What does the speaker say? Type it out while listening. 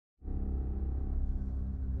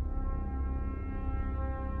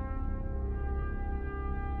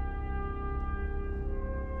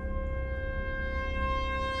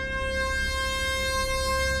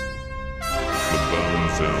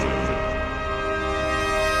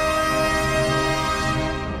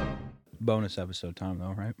Bonus episode time,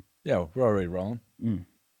 though, right? Yeah, we're already rolling.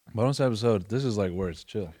 Bonus episode. This is like where it's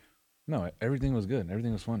chill. No, everything was good.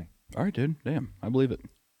 Everything was funny. All right, dude. Damn, I believe it.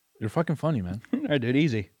 You're fucking funny, man. All right, dude.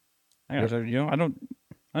 Easy. I don't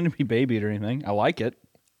need to be babied or anything. I like it.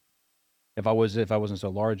 If I wasn't so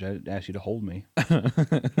large, I'd ask you to hold me. but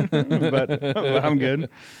I'm good.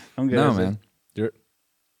 I'm good. No, man. You're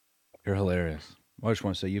hilarious. I just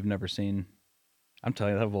want to say you've never seen. I'm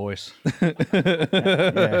telling you, that voice. Yeah.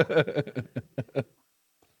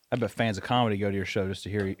 I bet fans of comedy go to your show just to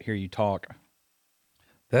hear you talk.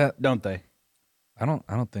 That Don't they? I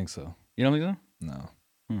don't think so. You don't think so? No.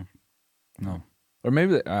 No. Or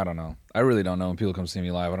maybe I don't know. I really don't know. When people come see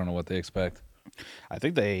me live, I don't know what they expect. I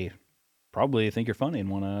think they probably think you're funny and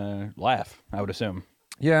want to laugh, I would assume.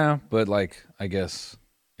 Yeah, but like I guess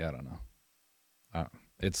I don't know.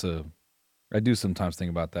 I do sometimes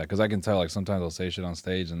think about that because I can tell like sometimes I'll say shit on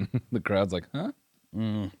stage and the crowd's like, huh?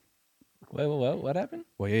 What happened?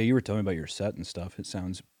 Well, yeah, you were telling me about your set and stuff. It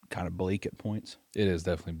sounds kind of bleak at points. It is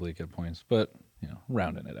definitely bleak at points, but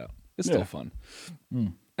rounding it out, it's still fun.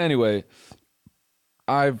 Anyway,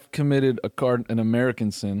 I've committed an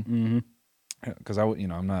American sin because I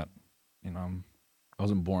wasn't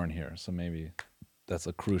born here, so maybe that's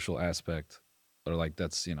a crucial aspect, or like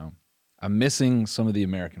that's I'm missing some of the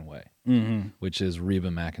American way, which is Reba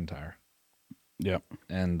McEntire. Yep.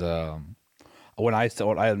 And when I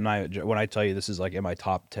tell you this is like in my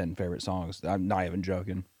top 10 favorite songs, I'm not even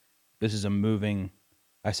joking. This is a moving.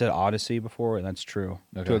 I said Odyssey before, and that's true.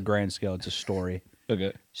 Okay. To a grand scale, it's a story.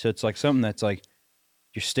 Okay. So it's like something that's like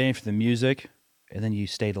you're staying for the music, and then you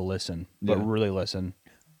stay to listen, but really listen.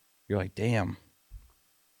 You're like, damn,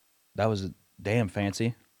 that was damn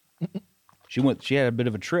fancy. She had a bit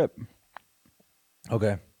of a trip.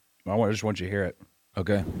 Okay. I just want you to hear it.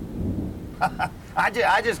 Okay.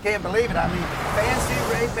 I just can't believe it. I mean, fancy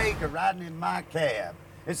Ray Baker riding in my cab.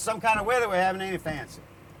 It's some kind of weather we're having, ain't it fancy?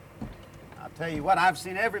 I'll tell you what, I've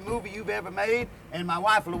seen every movie you've ever made, and my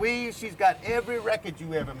wife Louise, she's got every record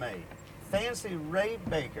you ever made. Fancy Ray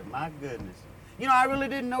Baker, my goodness. I really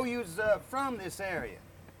didn't know you was from this area.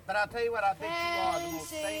 But I'll tell you what, I think you are the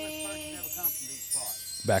most famous person ever come from these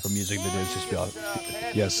parts. Back when music videos just be all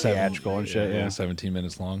theatrical and shit. Yeah, 17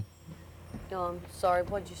 minutes long. I'm sorry,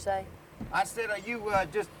 what'd you say? I said, are you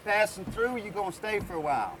just passing through, or you gonna stay for a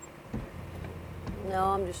while? No,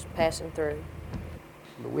 I'm just passing through.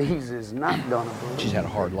 Louise is not gonna believe she's had a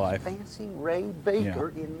hard life. Fancy Ray Baker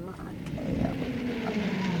in my cab.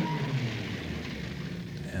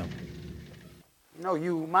 Damn.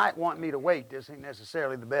 You might want me to wait. This ain't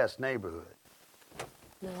necessarily the best neighborhood.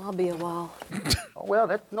 No, I'll be a while. Oh, well,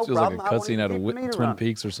 that's no Feels problem. like a cutscene out of Twin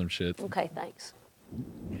Peaks or some shit. Okay, thanks.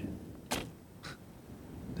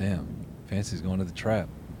 Damn. Fancy's going to the trap.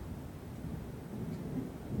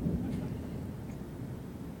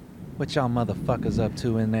 What y'all motherfuckers up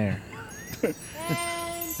to in there?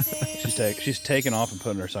 She's taken off and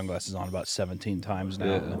putting her sunglasses on about 17 times now.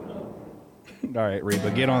 Yeah. All right,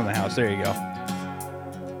 Reba, get on in the house. There you go.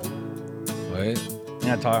 Wait.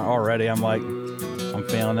 Yeah, talking already. I'm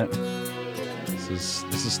feeling it. This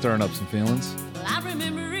is stirring up some feelings. Well, I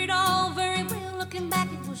remember it all very well. Looking back,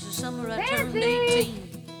 it was the summer I turned 18.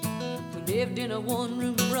 We lived in a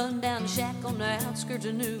one-room run-down shack on the outskirts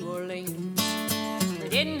of New Orleans. We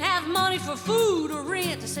didn't have money for food or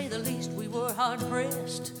rent, to say the least. We were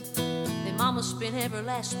hard-pressed. Then Mama spent every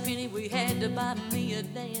last penny we had to buy me a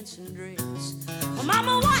dancing dress. Well,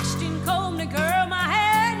 Mama washed and combed and curled my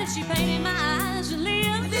hair, and she painted my eyes and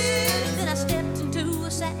lips. Then I stepped into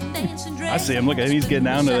a satin dancing dress. I see him. Look at him. He's getting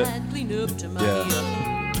down to it.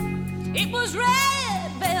 It was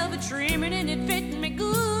red velvet trimming and it fit me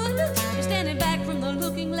good. And standing back from the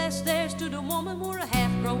looking glass, there stood a woman where a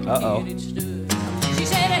half-grown kid had stood. She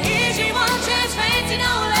said, here's your one chance, fancy,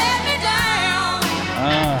 don't let me down.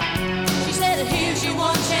 She said, here's your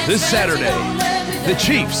one chance, this Saturday, don't let me down. the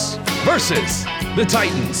Chiefs versus the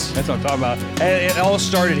Titans. That's what I'm talking about. And it all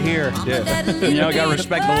started here. Yeah. You gotta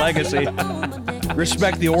respect the legacy.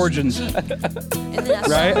 Respect the origins.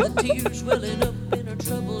 Right? The tears welling up in her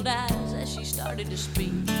troubled eyes as she started to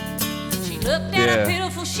speak. She looked at a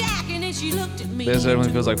pitiful shack and then she looked at me. This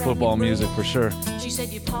definitely feels like football music for sure. She said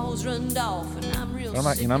your paws run off and I'm real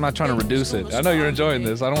I'm not trying to reduce it. I know you're enjoying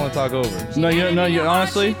this. I don't want to talk over. No, you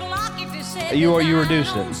honestly, you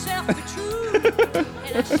reduced it.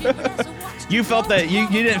 You felt that you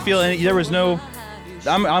didn't feel any. There was no.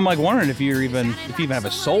 I'm like wondering if you even have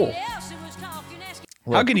a soul.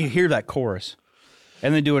 How can you hear that chorus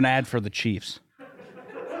and then do an ad for the Chiefs?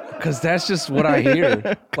 Because that's just what I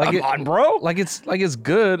hear. Like Come on, bro. Like it's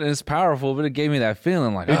good and it's powerful, but it gave me that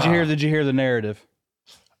feeling like. Did you hear the narrative?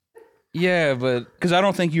 Yeah, but Because I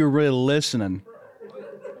don't think you were really listening. no,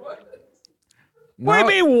 What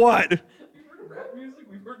do you mean what?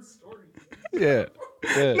 Yeah.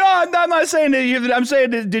 No, I'm not saying that. I'm saying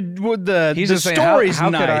that the just saying, story's how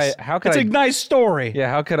nice. could it's I- a nice story. Yeah,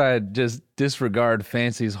 how could I just disregard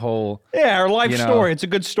Fancy's whole Yeah, her life You know, story. It's a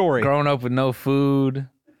good story. growing up with no food,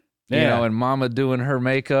 you Yeah. know, and Mama doing her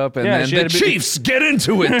makeup, and Yeah, then she the had to be- Chiefs get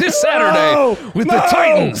into it this Saturday No! with No! the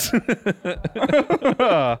Titans.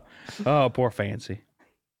 Oh, poor Fancy.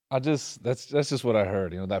 that's just what I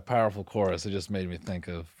heard. You know, that powerful chorus. It just made me think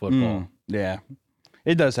of football. Yeah,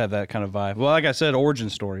 it does have that kind of vibe. Well, like I said, origin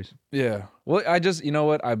stories. Yeah. Well, I just, you know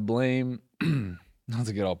what? I blame, not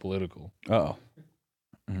to get all political, Oh,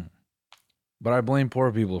 but I blame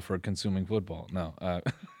poor people for consuming football. No.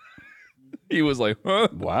 He was like, huh?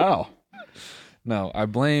 wow. No, I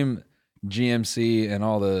blame GMC and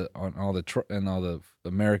all the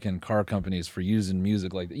American car companies for using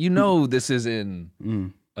music like that. You know, this is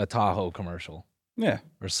in a Tahoe commercial Yeah.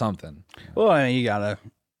 or something. Well, I mean, you gotta,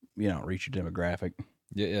 reach your demographic.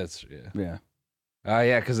 Yeah, yeah. Yeah.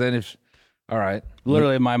 Yeah, because then all right.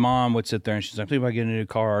 Literally, my mom would sit there and she's like, "Think about getting a new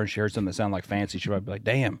car," and she heard something that sounded like Fancy. She would be like,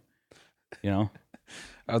 "Damn,"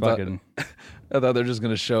 I thought they're just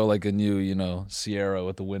gonna show like a new, Sierra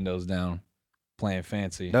with the windows down, playing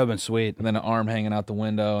Fancy, That would have been sweet. and then an arm hanging out the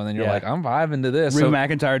window, and then you're Yeah. like, I'm vibing to this. Reba So-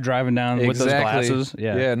 McEntire driving down with those glasses.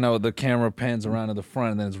 Yeah. Yeah, no, the camera pans around to the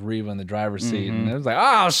front, and then it's Reba in the driver's seat, and it was like,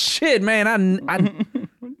 oh shit, man, I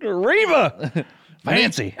Reba.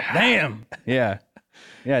 Fancy. Damn. Yeah.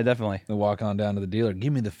 Yeah, definitely. They walk on down to the dealer,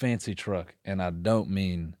 give me the fancy truck, and I don't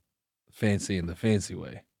mean fancy in the fancy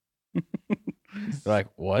way. They're like,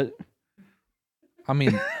 what? I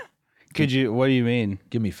mean, What do you mean?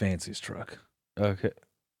 give me Fancy's truck. Okay.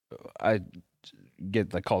 I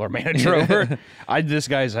get the color manager over. This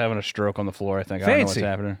guy's having a stroke on the floor, I think. I don't know what's Fancy.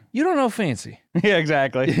 happening. You don't know Fancy. Yeah,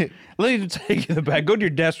 exactly. Let me take you back. Go to your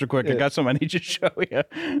desk real quick. I got something I need to show you.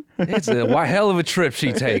 It's a hell of a trip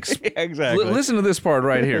she takes. Yeah, exactly. Listen to this part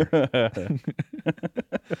right here.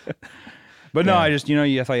 But no, I just,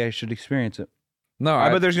 I thought I should experience it. No, I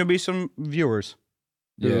bet there's going to be some viewers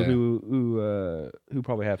Yeah. who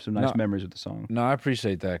probably have some nice No. memories with the song. No, I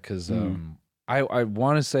appreciate that because I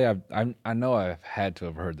want to say I know I've had to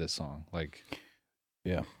have heard this song. Like,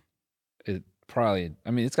 Yeah. it probably.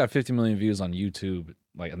 I mean, it's got 50 million views on YouTube.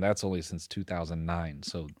 Like, and that's only since 2009.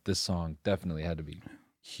 So this song definitely had to be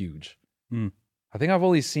huge. Mm. I think I've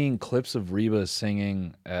only seen clips of Reba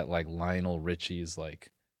singing at like Lionel Richie's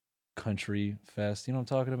like country fest. You know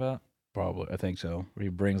what I'm talking about? Probably. I think so. Where he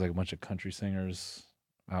brings like a bunch of country singers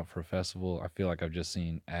out for a festival. I feel like I've just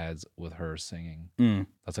seen ads with her singing. Mm.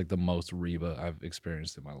 That's like the most Reba I've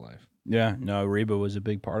experienced in my life. Yeah. No, Reba was a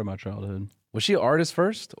big part of my childhood. Was she artist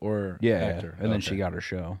first or actor? And then she got her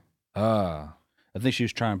show. Ah, I think she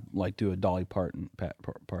was trying to like do a Dolly Parton.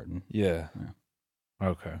 yeah. Yeah.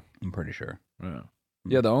 Okay. I'm pretty sure. Yeah.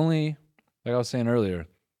 Yeah. The only, like I was saying earlier,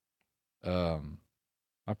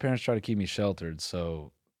 my parents try to keep me sheltered,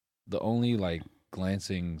 so the only like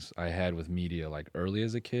glancings I had with media like early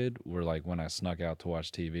as a kid were like when I snuck out to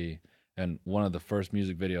watch TV, and one of the first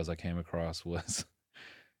music videos I came across was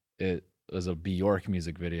it was a Bjork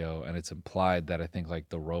music video, and it's implied that I think like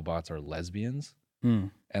the robots are lesbians,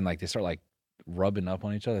 Mm. and like they start like rubbing up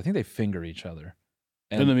on each other. I think they finger each other.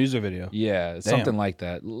 In the music video. Yeah, something like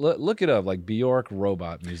that. Look it up, like Bjork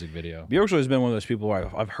robot music video. Bjork's always been one of those people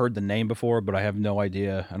where I've heard the name before, but I have no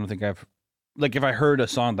idea. I don't think I've, like, if I heard a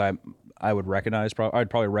song that I would recognize, I'd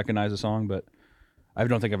probably recognize the song, but I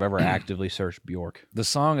don't think I've ever actively searched Bjork. The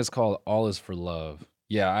song is called All Is For Love.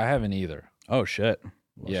 Yeah, I haven't either. Oh, shit.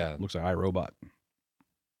 Yeah. Looks like iRobot.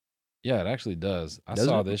 Yeah, it actually does. I Does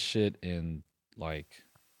saw it? this shit in, like,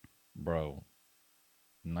 bro,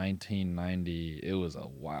 1990. It was a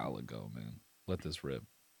while ago, man. Let this rip.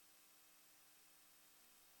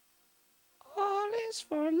 All is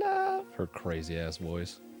for love. Her crazy ass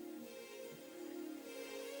voice.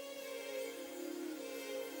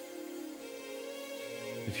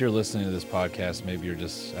 If you're listening to this podcast, maybe you're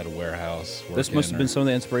just at a warehouse. This must have been working some of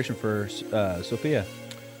the inspiration for Sophia.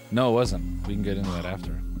 No, it wasn't. We can get into that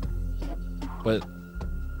after. But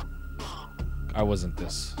I wasn't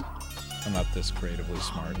this. I'm not this creatively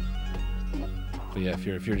smart. But yeah, if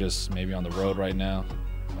you're just maybe on the road right now,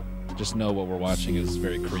 just know what we're watching is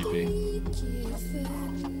very creepy.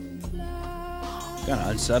 Kind of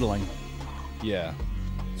unsettling. Yeah.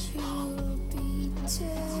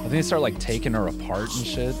 I think they start like taking her apart and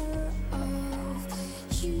shit.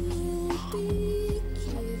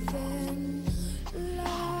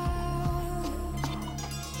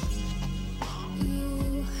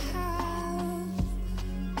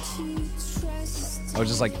 was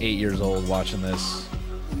just like 8 years old watching this.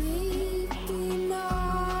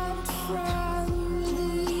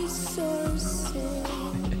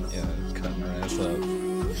 Yeah, cutting her ass up.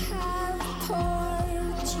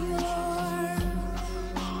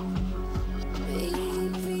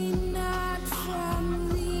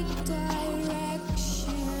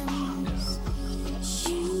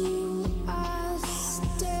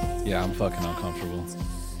 Yeah, I'm fucking uncomfortable.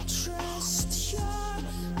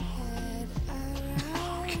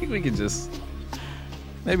 We could just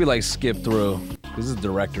maybe like skip through. This is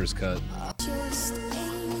director's cut.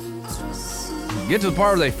 Get to the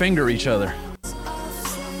part where they finger each other.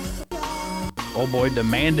 Oh boy,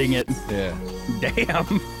 demanding it. Yeah.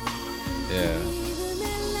 Damn. Yeah.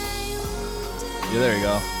 Yeah, there you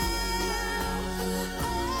go.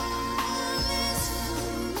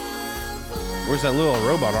 Where's that little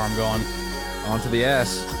robot arm going? Onto the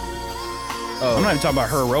ass. Oh. I'm not even talking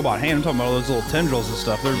about her robot hand. I'm talking about all those little tendrils and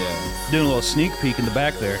stuff. They're doing a little sneak peek in the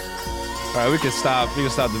back there. All right, we can stop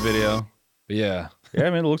the video. But yeah. Yeah,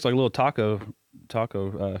 I mean, it looks like a little taco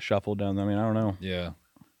shuffle down there. I mean, I don't know. Yeah.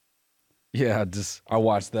 Yeah, I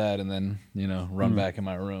watched that and then, run back in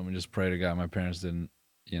my room and just pray to God my parents didn't,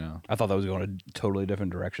 I thought that was going a totally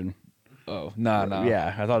different direction. Oh, nah.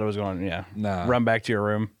 Yeah, I thought it was going, Nah. run back to your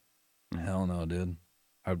room. Hell no, dude.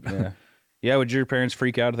 Yeah. Yeah, would your parents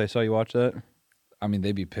freak out if they saw you watch that? I mean,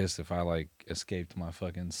 they'd be pissed if I like escaped my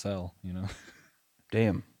fucking cell,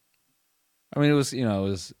 Damn. I mean, it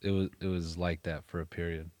was like that for a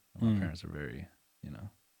period. My parents are very,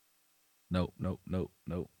 nope.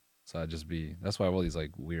 So that's why I have all these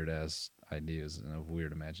like weird ass ideas and a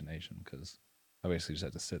weird imagination, because I basically just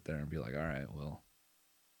have to sit there and be like, all right, well,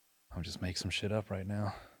 I'll just make some shit up right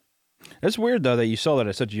now. It's weird though that you saw that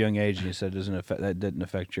at such a young age and you said that didn't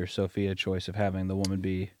affect your Sophia choice of having the woman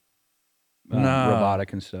be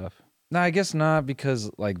robotic and stuff. No, I guess not, because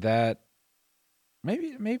like that,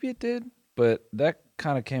 maybe it did, but that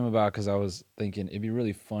kind of came about because I was thinking it'd be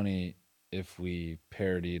really funny if we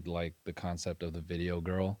parodied like the concept of the video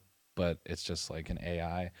girl, but it's just like an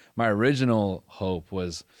AI. My original hope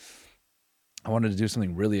was I wanted to do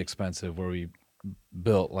something really expensive where we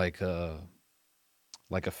built like a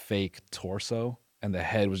fake torso and the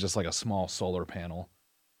head was just like a small solar panel.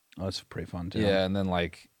 Oh, that's pretty fun too. Yeah, and then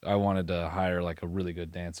like I wanted to hire like a really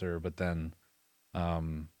good dancer, but then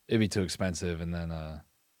it'd be too expensive, and then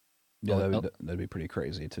that'd be pretty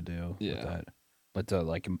crazy to do. Yeah, with that. But to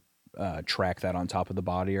like track that on top of the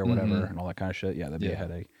body or whatever and all that kind of shit. Yeah, that'd be a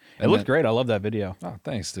headache. It looked great. I love that video. Oh,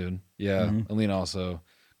 thanks, dude. Yeah, Alina also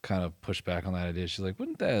kind of pushed back on that idea. She's like,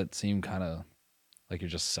 wouldn't that seem kind of like you're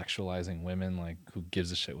just sexualizing women? Like, who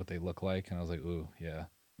gives a shit what they look like? And I was like, ooh, yeah.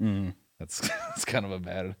 That's kind of a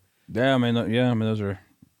bad. Yeah, I mean, those are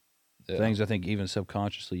things I think even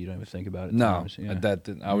subconsciously you don't even think about it. No, yeah. that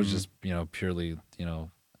didn't. I was just purely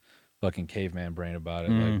fucking caveman brain about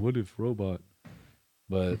it. Like, what if robot?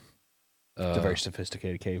 But it's a very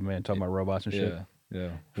sophisticated caveman talking about robots and shit.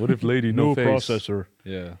 Yeah. What if lady no face? Processor?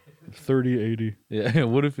 Yeah. 3080. Yeah.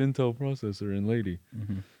 What if Intel processor and lady?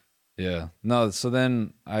 Yeah. No. So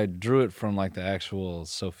then I drew it from like the actual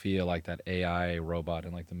Sophia, like that AI robot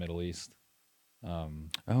in like the Middle East.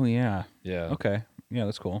 Oh yeah. Yeah. Okay. Yeah,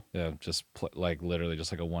 that's cool. Yeah. Just like literally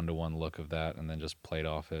just like a 1-to-1 look of that, and then just played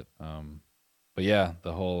off it. But yeah,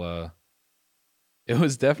 the whole it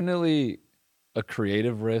was definitely a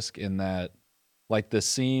creative risk in that, like the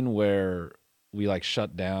scene where we like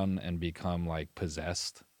shut down and become like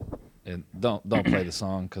possessed. And don't play the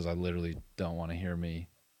song because I literally don't want to hear me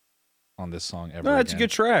on this song ever. No, it's a good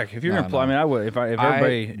track. If you're gonna play, I mean, I would. If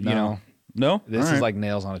everybody, no, this is like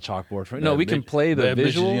nails on a chalkboard for me. No, we can play the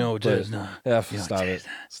visual.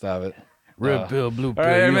 Stop it. Red pill, blue all pill.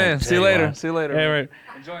 right, man. See you later. Hey, right.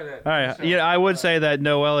 Enjoy that. All right. Yeah, I would say that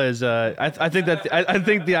Noelle is. I think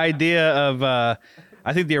the idea of.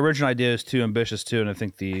 I think the original idea is too ambitious too, and I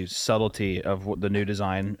think the subtlety of the new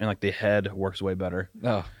design and like the head works way better.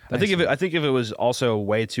 Oh, I think if it was also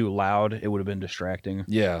way too loud, it would have been distracting.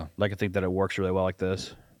 Yeah. Like I think that it works really well like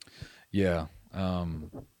this. Yeah.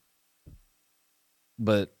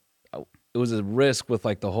 But it was a risk with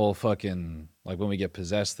like the whole fucking like when we get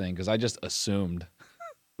possessed thing, because I just assumed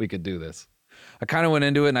we could do this. I kind of went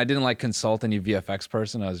into it and I didn't like consult any VFX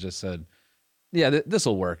person. I was just said, yeah, this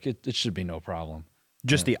will work. It should be no problem.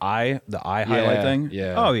 Just the eye highlight thing?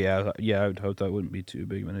 Yeah. Oh, yeah. Yeah, I would hope that wouldn't be too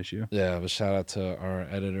big of an issue. Yeah, but shout out to our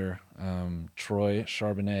editor, Troy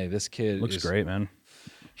Charbonnet. This kid looks great, man.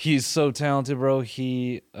 He's so talented, bro.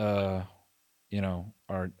 He, our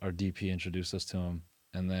DP introduced us to him.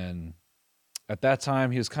 And then at that time,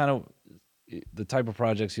 he was kind of, the type of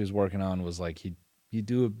projects he was working on was like, he he'd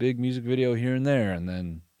do a big music video here and there, and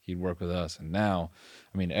then he'd work with us. And now,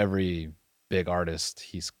 I mean, every big artist,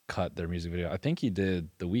 he's cut their music video. I think he did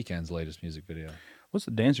The Weeknd's latest music video. What's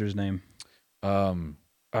the dancer's name? Oh,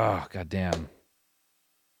 goddamn.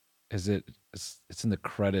 It's in the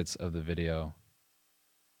credits of the video.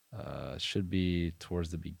 Should be towards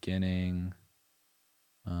the beginning.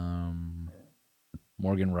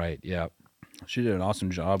 Morgan Wright, yeah. She did an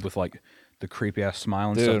awesome job with like the creepy ass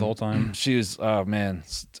smile and stuff the whole time. She was,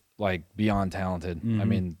 like beyond talented. I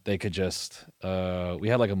mean, they could just, we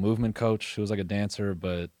had like a movement coach who was like a dancer,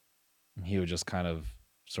 but he would just kind of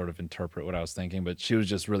sort of interpret what I was thinking. But she was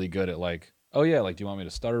just really good at like, oh yeah, like, do you want me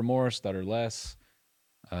to stutter more, stutter less?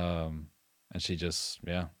 And she just,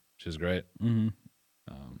 she was great. Mm-hmm.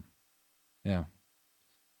 Yeah.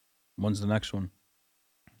 When's the next one?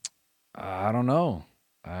 I don't know.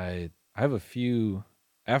 I have a few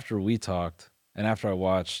after we talked and after I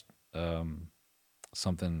watched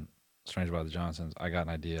Something Strange About the Johnsons. I got an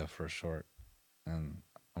idea for a short, and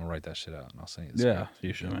I'm gonna write that shit out and I'll send you the Yeah, script.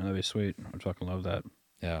 you should, man. That'd be sweet. I fucking love that.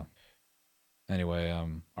 Yeah. Anyway,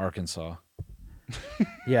 Arkansas.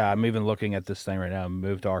 Yeah, I'm even looking at this thing right now.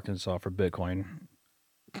 Move to Arkansas for Bitcoin.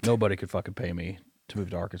 Nobody could fucking pay me to move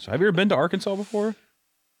to Arkansas. Have you ever been to Arkansas before?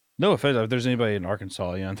 No offense, if there's anybody in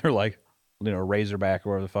Arkansas, they're like, Razorback or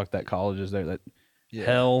whatever the fuck that college is there.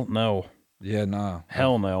 Hell no. Yeah, nah.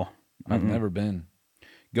 Hell no. I've never been.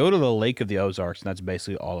 Go to the Lake of the Ozarks, and that's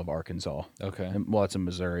basically all of Arkansas. Okay. Well, it's in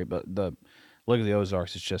Missouri, but the Lake of the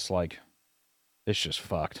Ozarks is just like, it's just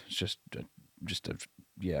fucked. It's just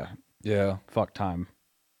Yeah. fuck time.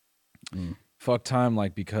 Fuck time,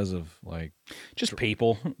 like, because of, like... Just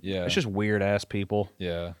people. Yeah. It's just weird ass people.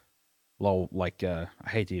 Yeah. Low, like, I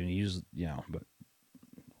hate to even use, but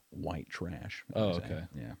white trash. Oh, okay.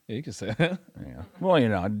 Yeah. Yeah, you can say that. Yeah.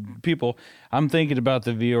 Well, people, I'm thinking about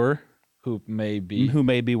the viewer Who may be... who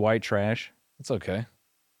may be white trash. It's okay.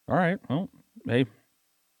 All right. Well, hey.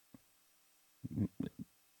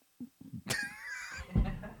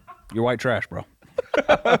 You're white trash, bro.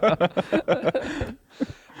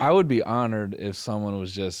 I would be honored if someone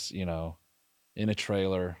was just, in a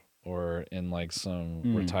trailer or in like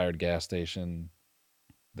some retired gas station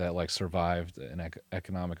that like survived an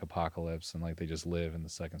economic apocalypse and like they just live in the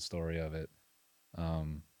second story of it.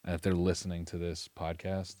 And if they're listening to this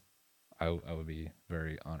podcast, I would be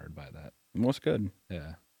very honored by that. What's good?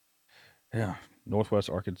 Yeah. Yeah. Northwest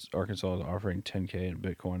Arkansas is offering 10K in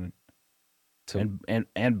Bitcoin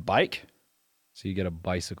and bike So you get a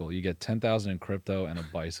bicycle. You get 10,000 in crypto and a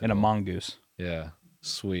bicycle. and a mongoose. Yeah.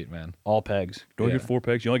 Sweet, man. All pegs. Don't Yeah. get 4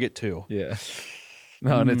 pegs. You only get 2. Yeah.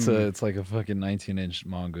 No, and it's like a fucking 19-inch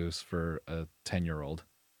mongoose for a 10-year-old.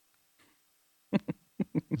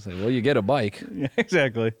 It's like, well, you get a bike. Yeah,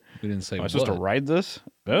 exactly. We didn't say Am I what. supposed to ride this?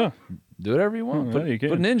 Yeah. Do whatever you want. Yeah, you can.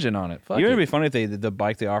 Put an engine on it. Fuck You know, it'd it. be funny if the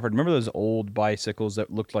bike they offered. Remember those old bicycles that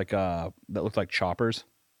looked like choppers?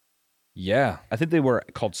 Yeah. I think they were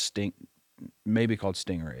called maybe called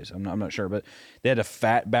Stingrays. I'm not sure, but they had a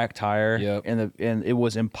fat back tire. Yep. And it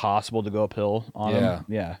was impossible to go uphill on Yeah. them.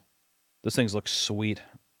 Yeah. Those things look sweet.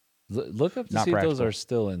 Look up to Not see if those practical. are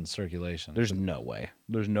still in circulation. There's no way.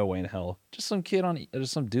 There's no way in hell. Just some dude on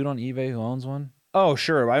eBay who owns one. Oh,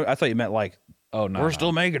 sure. I thought you meant like, Oh no, we're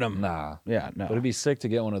still making them. Nah. Yeah, no. But it'd be sick to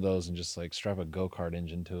get one of those and just like strap a go-kart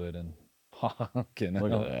engine to it and fucking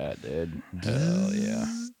Look hell. at that, dude. Hell yeah.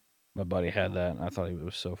 My buddy had that, and I thought it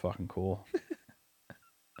was so fucking cool.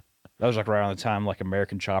 That was like right around the time like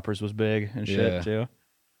American Choppers was big and shit Yeah. too.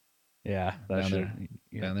 Yeah, that Down shit. there-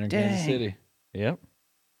 Yeah. down there in Kansas Dang. City. Yep.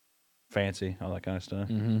 Fancy, all that kind of stuff.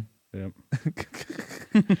 Mm-hmm. Yep.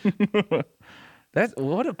 That's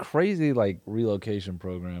what a crazy like relocation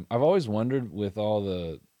program. I've always wondered with all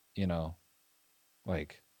the,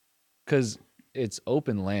 like, because it's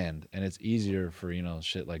open land and it's easier for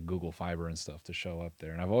shit like Google Fiber and stuff to show up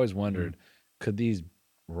there. And I've always wondered, could these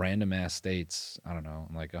random ass states, I don't know,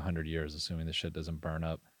 in like 100 years, assuming the shit doesn't burn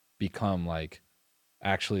up, become like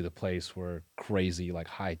actually the place where crazy like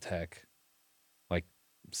high tech like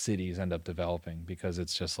cities end up developing because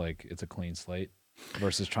it's just like it's a clean slate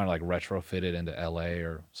versus trying to like retrofit it into LA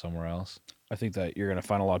or somewhere else. I think that you're gonna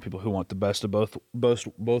find a lot of people who want the best of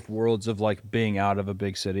both worlds of like being out of a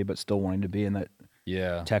big city but still wanting to be in that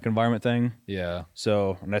Yeah. tech environment thing. Yeah.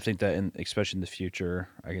 So, and I think that especially in the future,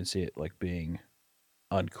 I can see it like being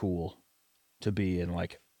uncool to be in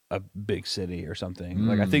like a big city or something.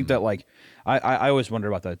 Like I think that like I always wonder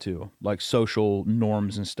about that too, like social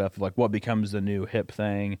norms and stuff, like what becomes the new hip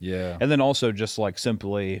thing. Yeah. And then also just like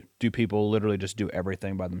simply, do people literally just do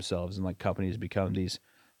everything by themselves and like companies become these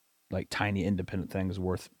like tiny independent things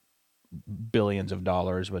worth billions of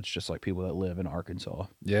dollars, but it's just like people that live in Arkansas,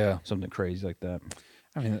 Yeah. something crazy like that.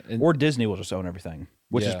 I mean, Or Disney will just own everything,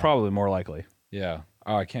 which is Yeah. probably more likely. yeah.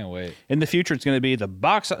 Oh, I can't wait. In the future, it's going to be the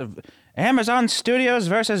box of Amazon Studios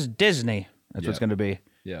versus Disney. That's what it's Yeah. going to be.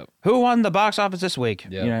 Yeah. Who won the box office this week?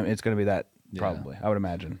 Yeah. You know, it's going to be that Yeah. probably. I would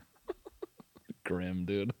imagine. Grim,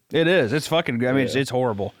 dude. It is. It's fucking. I mean, Yeah. it's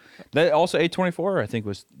horrible. That also A24, I think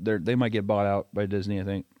was there. They might get bought out by Disney. I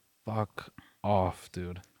think. Fuck off,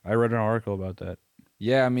 dude. I read an article about that.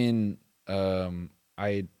 Yeah, I mean,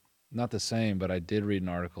 I not the same, but I did read an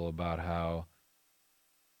article about how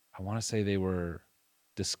I want to say they were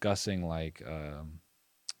discussing like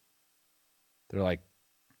they're like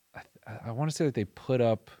I want to say that they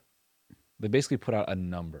basically put out a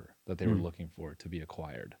number that they were looking for to be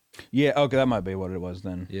acquired. Yeah. Okay, that might be what it was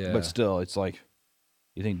then. Yeah. But still, it's like,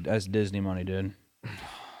 you think that's Disney money, dude?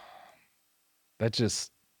 That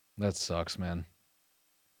sucks, man.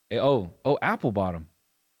 Apple bought them.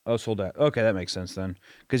 Oh, sold out. Okay, that makes sense then.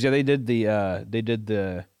 Because yeah, they did that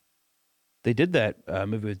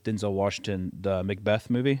movie with Denzel Washington, the Macbeth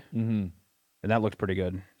movie, Mm-hmm. and that looked pretty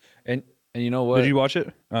good. And you know what? Did you watch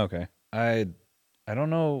it? Oh, okay. I don't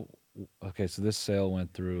know. Okay, so this sale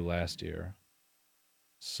went through last year.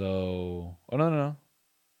 So, no.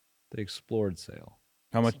 The Explored sale.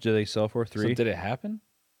 How much did they sell for? 3? So did it happen?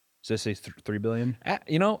 Does that say 3 billion?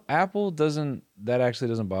 Apple that actually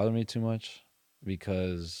doesn't bother me too much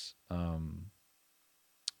because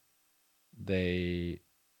they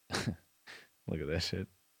look at that shit.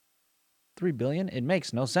 3 billion? It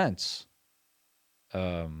makes no sense.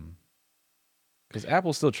 Because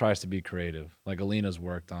Apple still tries to be creative. Like Alina's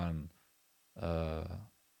worked on a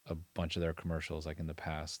bunch of their commercials like in the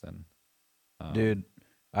past, and Dude,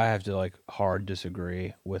 I have to like hard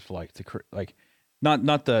disagree with like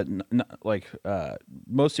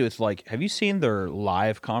mostly with like, have you seen their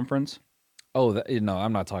live conference?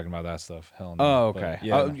 I'm not talking about that stuff. Hell no. Oh, But, okay.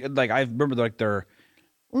 yeah. Like I remember like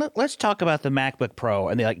let's talk about the MacBook Pro,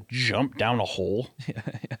 and they like jump down a hole. Yeah.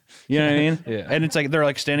 You know what I mean? Yeah. And it's like they're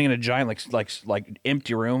like standing in a giant like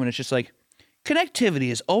empty room, and it's just like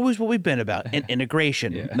connectivity is always what we've been about, and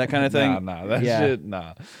integration, Yeah. that kind of thing. Nah, that Yeah. shit,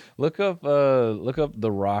 nah. Look up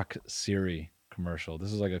the Rock Siri commercial.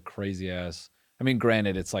 This is like a crazy ass. I mean,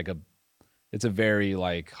 granted, it's a very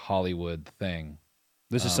like Hollywood thing.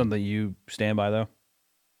 This is something you stand by, though.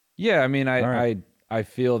 Yeah, I mean, All right. I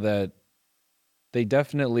feel that they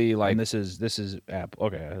definitely like And this is Apple.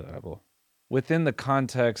 Okay, Apple. within the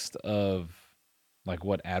context of like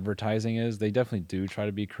what advertising is, they definitely do try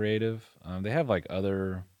to be creative. They have like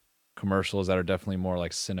other commercials that are definitely more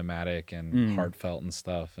like cinematic and heartfelt and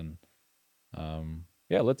stuff. And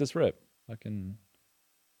yeah, let this rip. You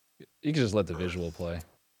can just let the visual play.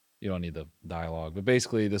 You don't need the dialogue. But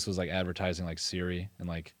basically, this was like advertising like Siri and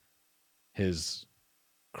like his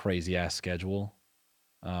crazy ass schedule.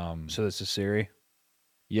 So this is Siri.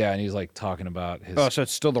 Yeah, and he's like talking about his. Oh, so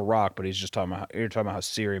it's still The Rock, but he's just you're talking about how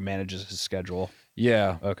Siri manages his schedule.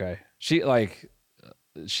 Yeah, Okay. she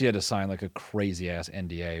had to sign like a crazy ass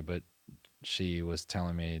NDA, but she was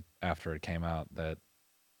telling me after it came out that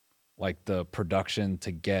like the production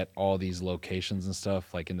to get all these locations and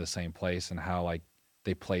stuff like in the same place and how like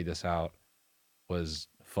they played this out was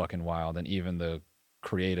fucking wild, and even the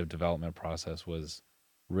creative development process was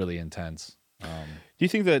really intense. Do you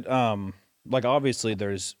think that like obviously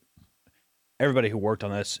there's everybody who worked on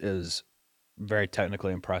this is very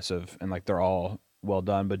technically impressive and like they're all well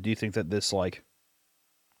done, but do you think that this like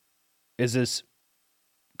is this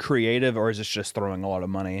creative, or is this just throwing a lot of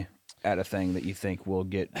money at a thing that you think will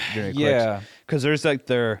get clicks? Yeah, Because there's like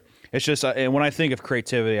it's just and when I think of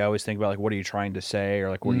creativity, I always think about like what are you trying to say, or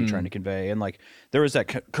like what are you trying to convey. And like there was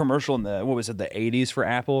that commercial in the the 80s for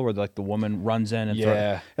Apple where like the woman runs in and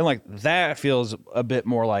and like that feels a bit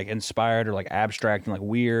more like inspired or like abstract and like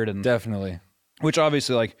weird, and definitely. which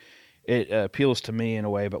obviously like it appeals to me in a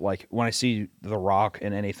way, but like when I see The Rock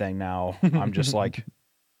in anything now, I'm just like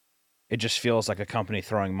it just feels like a company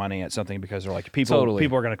throwing money at something because they're like people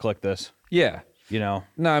are going to click this, Yeah. you know.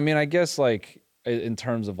 No, I mean, I guess like in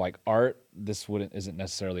terms of like art, this isn't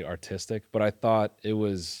necessarily artistic, but I thought it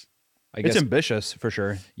was. I guess It's ambitious for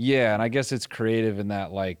sure. yeah, and I guess it's creative in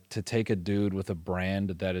that like to take a dude with a brand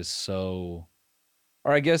that is so,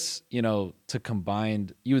 or I guess to combine.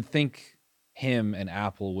 You would think him and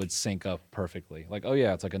Apple would sync up perfectly. Like, oh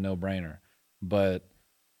yeah, it's like a no-brainer. But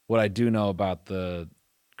what I do know about the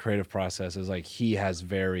creative process is like he has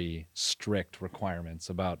very strict requirements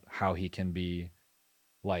about how he can be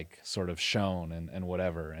like sort of shown and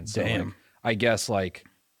whatever. And so like, I guess like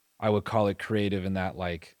I would call it creative in that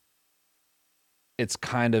like it's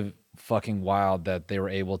kind of fucking wild that they were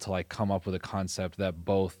able to like come up with a concept that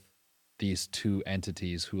both these two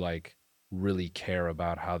entities who like really care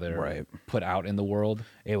about how they're put out in the world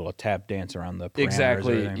able to tap dance around the parameters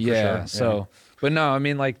exactly. For Yeah. sure. So, but no, I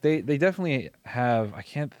mean, like they definitely have. I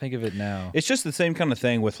can't think of it now. It's just the same kind of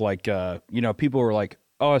thing with like people were like,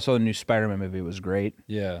 oh, I saw the new Spider-Man movie, it was great.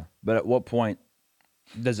 Yeah. But at what point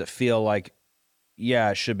does it feel like,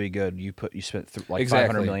 yeah, it should be good? You spent like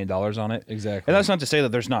 $500 million on it. Exactly. And that's not to say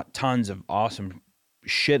that there's not tons of awesome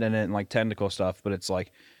shit in it and like technical stuff, but it's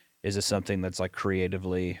like, is this something that's like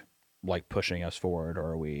creatively like pushing us forward, or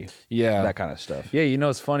are we that kind of stuff? Yeah,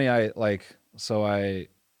 it's funny. I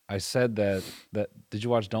said that did you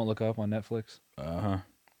watch Don't Look Up on Netflix?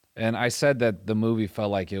 And I said that the movie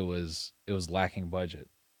felt like it was lacking budget,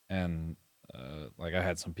 and like I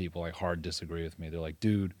had some people like hard disagree with me. They're like,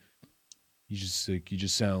 dude, you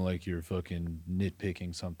just sound like you're fucking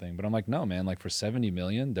nitpicking something. But I'm like, no, man. Like for $70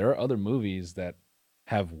 million, there are other movies that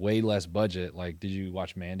have way less budget. Like, did you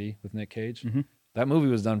watch Mandy with Nick Cage? Mm-hmm. That movie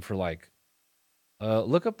was done for like,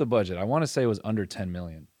 look up the budget. I want to say it was under 10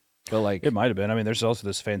 million, but like it might have been. I mean, there's also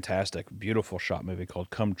this fantastic, beautiful shot movie called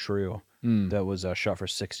Come True that was shot for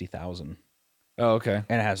 60,000. Oh, okay.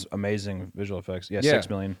 And it has amazing visual effects. Yeah, 6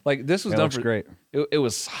 million. Like this was done looks for great. It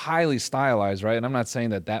was highly stylized, right? And I'm not saying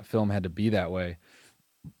that film had to be that way,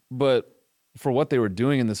 but for what they were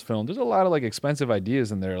doing in this film, there's a lot of like expensive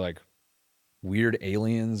ideas in there, like weird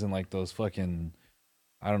aliens and like those fucking,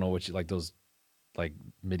 I don't know what like those like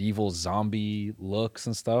medieval zombie looks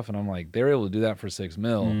and stuff. And I'm like, they were able to do that for $6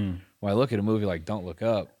 million. When I look at a movie like Don't Look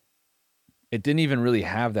Up, it didn't even really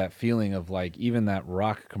have that feeling of like even that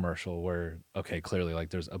rock commercial where, okay, clearly like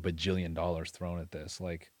there's a bajillion dollars thrown at this.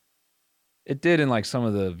 Like it did in like some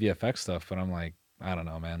of the VFX stuff, but I'm like, I don't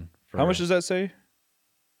know, man. How much does that say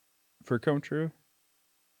for Come True?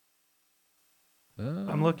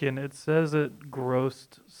 I'm looking. It says it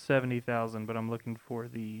grossed 70,000, but I'm looking for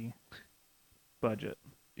the budget.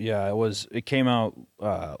 Yeah, it came out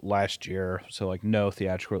last year, so like no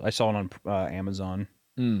theatrical. I saw it on Amazon.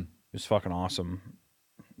 It was fucking awesome.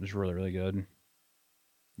 It was really, really good.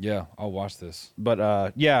 Yeah, I'll watch this.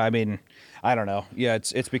 But yeah, I mean, I don't know. Yeah,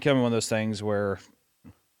 it's becoming one of those things where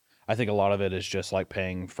I think a lot of it is just like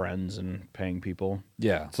paying friends and paying people.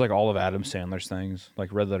 Yeah. It's like all of Adam Sandler's things.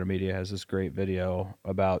 Like Red Letter Media has this great video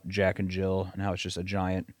about Jack and Jill and how it's just a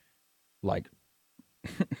giant like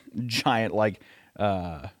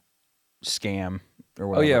scam or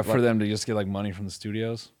whatever. Oh yeah, for them to just get like money from the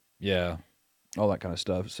studios. Yeah. All that kind of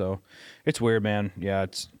stuff. So it's weird, man. Yeah,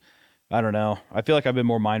 I don't know. I feel like I've been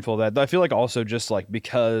more mindful of that. I feel like also just like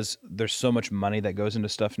because there's so much money that goes into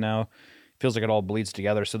stuff now, it feels like it all bleeds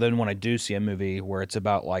together. So then when I do see a movie where it's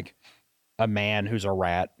about like a man who's a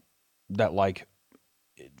rat that like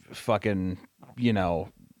fucking,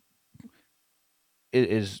 it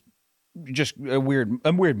is just a weird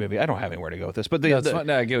movie. I don't have anywhere to go with this, but No,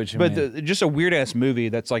 I get what you mean. just a weird ass movie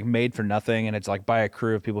that's like made for nothing, and it's like by a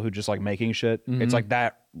crew of people who just like making shit. It's like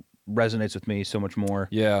that resonates with me so much more.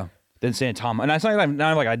 Yeah. Than saying Tom. And it's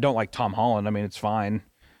not like I don't like Tom Holland. I mean, it's fine,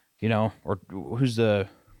 Or who's the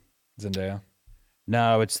Zendaya?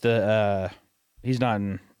 No, it's the he's not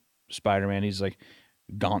in Spider-Man. He's like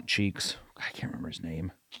Gaunt Cheeks. I can't remember his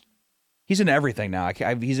name. He's in everything now.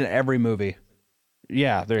 He's in every movie.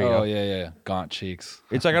 Yeah, there you go. Oh yeah. Gaunt Cheeks.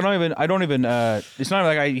 It's like I don't even it's not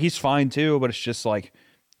like he's fine too, but it's just like,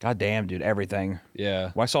 god damn, dude, everything. Yeah.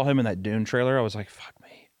 When I saw him in that Dune trailer, I was like, fuck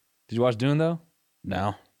me. Did you watch Dune though?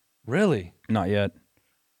 No. Really? Not yet.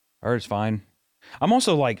 I heard it's fine. I'm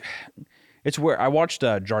also like, it's where I watched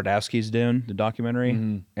Jardowski's Dune, the documentary,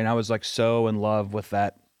 and I was like so in love with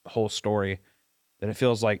that whole story that it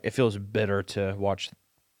feels bitter to watch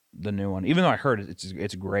the new one, even though I heard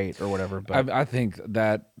it's great or whatever. But I think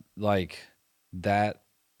that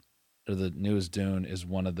or the newest Dune is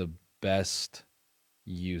one of the best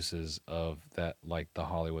uses of that, like the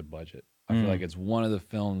Hollywood budget. I feel like it's one of the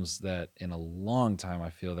films that in a long time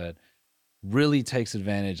I feel that really takes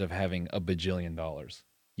advantage of having a bajillion dollars.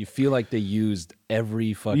 You feel like they used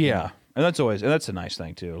every fucking and that's a nice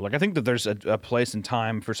thing too. Like I think that there's a place and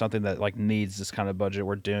time for something that like needs this kind of budget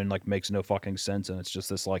where Dune like makes no fucking sense and it's just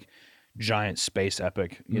this like giant space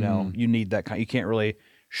epic. You need that kind. You can't really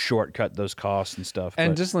shortcut those costs and stuff.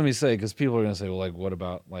 And just let me say, because people are gonna say, well, like what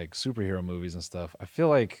about like superhero movies and stuff? I feel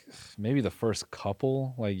like maybe the first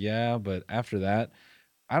couple, like yeah, but after that,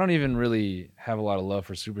 I don't even really have a lot of love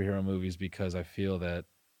for superhero movies because I feel that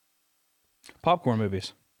popcorn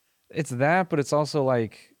movies. It's that, but it's also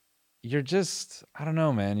like you're just, I don't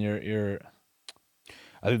know, man. You're.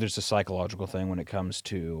 I think there's a psychological thing when it comes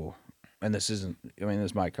to, and this isn't. I mean,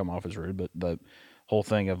 this might come off as rude, but the whole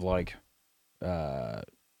thing of like the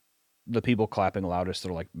people clapping loudest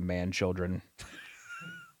are like man children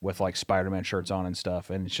with like Spider-Man shirts on and stuff,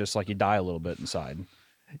 and it's just like you die a little bit inside.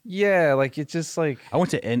 Yeah, like it's just like I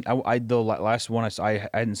went to the last one I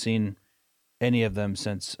hadn't seen any of them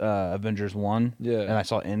since Avengers 1. Yeah. And I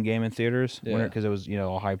saw Endgame in theaters because it was,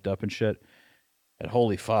 all hyped up and shit. And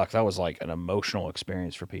holy fuck, that was like an emotional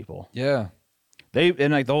experience for people. Yeah.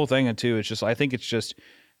 And like the whole thing too, it's just, I think it's just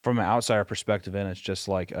from an outsider perspective, and it's just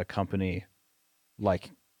like a company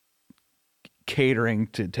like catering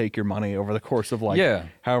to take your money over the course of like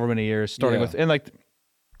however many years, starting with, and like,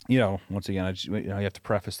 once again, I just, you have to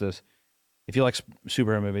preface this. If you like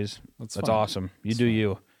superhero movies, that's awesome. You do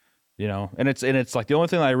you. And it's like the only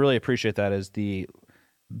thing that I really appreciate that is the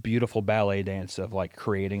beautiful ballet dance of like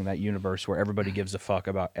creating that universe where everybody gives a fuck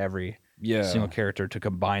about every single character to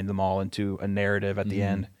combine them all into a narrative at the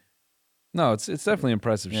end. No, it's definitely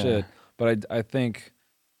impressive shit. But I think,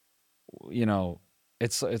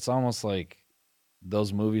 it's almost like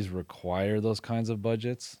those movies require those kinds of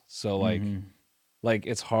budgets. So like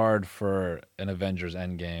it's hard for an Avengers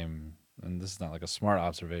Endgame. And this is not like a smart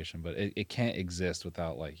observation, but it can't exist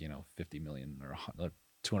without like, $50 million or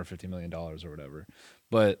 $250 million or whatever.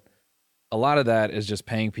 But a lot of that is just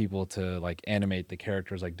paying people to like animate the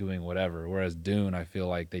characters, like doing whatever. Whereas Dune, I feel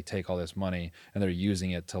like they take all this money and they're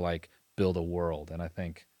using it to like build a world. And I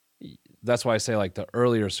think that's why I say like the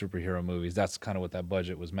earlier superhero movies, that's kind of what that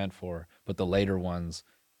budget was meant for. But the later ones,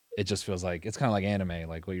 it just feels like it's kind of like anime,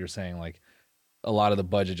 like what you're saying, like a lot of the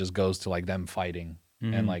budget just goes to like them fighting.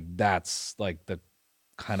 And like that's like the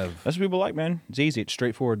kind of that's what people like, man. It's easy. It's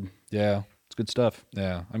straightforward. Yeah, it's good stuff.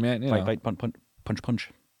 Yeah, I mean, fight, punch.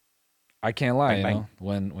 I can't lie. Bang,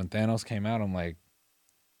 When Thanos came out, I'm like,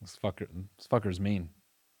 this fucker's mean.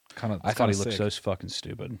 I thought he looked so fucking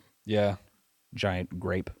stupid. Yeah, giant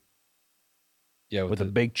grape. Yeah, with a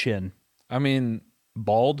big chin. I mean,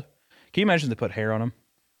 bald. Can you imagine they put hair on him?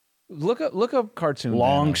 Look up cartoon.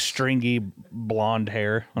 Long, Thanos. stringy blonde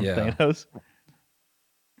hair on Thanos.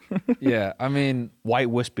 Yeah, I mean, white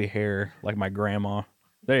wispy hair like my grandma.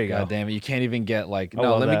 There you go. God damn it, you can't even get like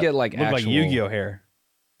let me get like actual, like Yu-Gi-Oh hair.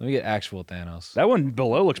 Let me get actual Thanos. That one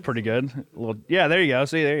below looks pretty good. There you go.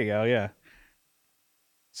 See, there you go. Yeah.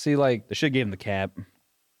 See, like they should have gave him the cap.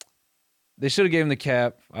 They should have gave him the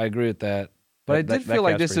cap. I agree with that. But I did feel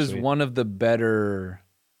like this is sweet. One of the better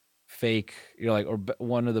fake. Or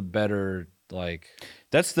one of the better like.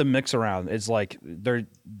 That's the mix around. It's like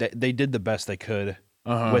they did the best they could.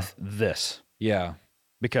 With this. Yeah.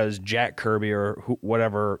 Because Jack Kirby or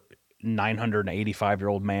whatever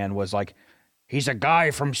 985-year-old man was like, he's a guy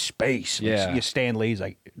from space. Yeah. Stan Lee's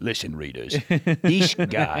like, listen, readers, this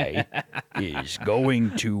guy is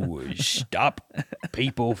going to stop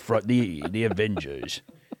people from the Avengers.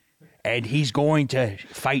 And he's going to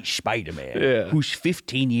fight Spider-Man, who's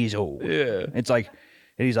 15 years old. Yeah. It's like,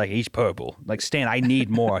 and he's like, he's purple. Like, Stan, I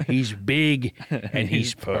need more. He's big and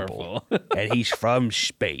he's purple. And he's from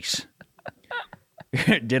space.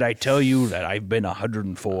 Did I tell you that I've been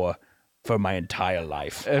 104 for my entire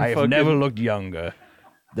life? I have never looked younger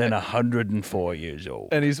than 104 years old.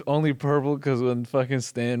 And he's only purple because when fucking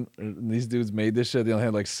Stan, these dudes made this shit, they only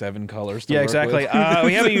had like 7 colors to work exactly. with.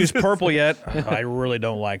 We haven't used purple yet. I really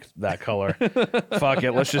don't like that color. Fuck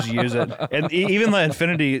it, let's just use it. And even the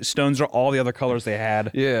Infinity Stones are all the other colors they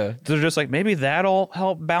had. Yeah. They're just like, maybe that'll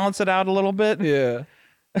help balance it out a little bit. Yeah.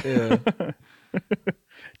 Yeah.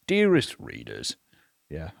 Dearest readers.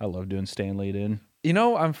 Yeah, I love doing Stan Lee, dude.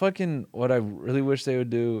 What I really wish they would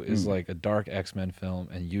do is like a dark X-Men film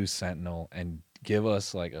and use Sentinel and give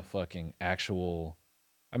us like a fucking actual.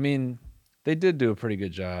 I mean, they did do a pretty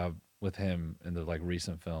good job with him in the like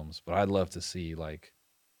recent films, but I'd love to see like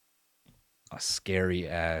a scary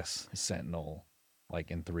ass Sentinel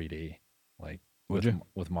like in 3D, like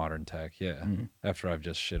with modern tech. Yeah. After I've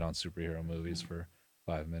just shit on superhero movies for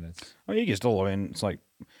 5 minutes. I mean, you can still. I mean, it's like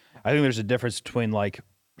I think there's a difference between like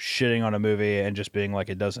shitting on a movie and just being like,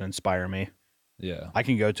 it doesn't inspire me. Yeah. I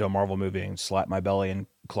can go to a Marvel movie and slap my belly and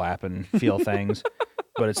clap and feel things,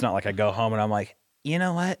 but it's not like I go home and I'm like, you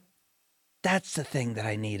know what? That's the thing that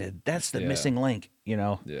I needed. That's the missing link,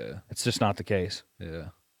 Yeah. It's just not the case. Yeah.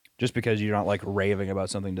 Just because you're not like raving about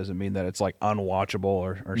something doesn't mean that it's like unwatchable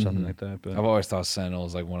or something like that. But I've always thought Sentinel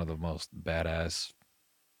is like one of the most badass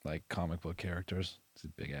like comic book characters. It's a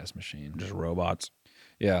big ass machine. Just robots.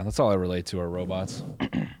 Yeah, that's all I relate to are robots.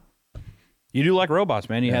 You do like robots,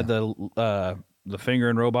 man. You had the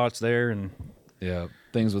fingering robots there, and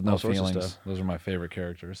things with no feelings. Those are my favorite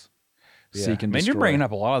characters. Yeah. Seek and man, destroy. you're bringing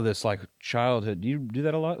up a lot of this like childhood. Do you do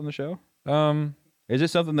that a lot on the show? Is it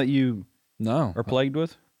something that you are plagued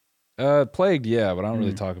with? Plagued, yeah, but I don't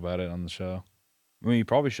really talk about it on the show. I mean, you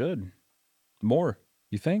probably should more.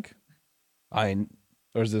 You think? I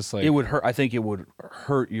Or is this like it would hurt. I think it would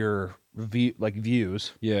hurt your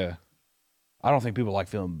views. Yeah. I don't think people like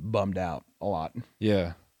feeling bummed out a lot.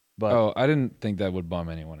 Yeah. But I didn't think that would bum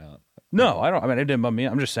anyone out. no, I don't. I mean, it didn't bum me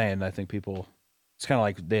out. I'm just saying. I think people. It's kind of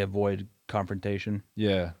like they avoid confrontation.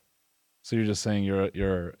 Yeah. So you're just saying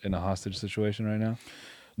you're in a hostage situation right now?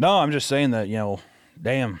 No, I'm just saying that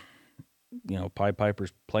damn, Pied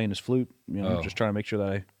Piper's playing his flute. Just trying to make sure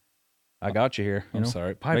that I got you here. I'm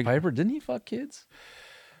sorry. Pied Piper, didn't he fuck kids?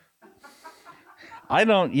 I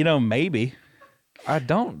don't. Maybe. I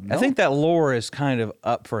don't know. I think that lore is kind of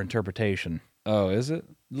up for interpretation. Oh, is it?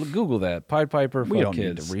 Google that. Pied Piper We fuck don't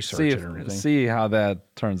need kids. to research see it or anything. See how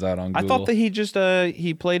that turns out on Google. I thought that he just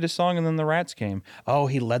he played his song and then the rats came. Oh,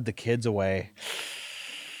 he led the kids away.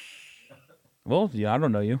 Well, yeah, I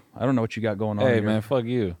don't know you. I don't know what you got going on. Hey, here. man, fuck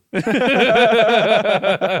you. Don't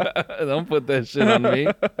put that shit on me.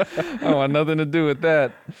 I want nothing to do with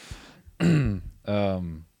that.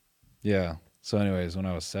 Yeah. So anyways, when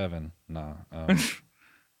I was 7,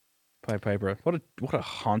 Pied Piper. What a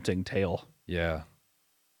haunting tale. yeah.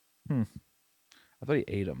 I thought he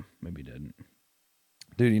ate him. Maybe he didn't.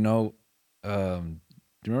 Dude, do you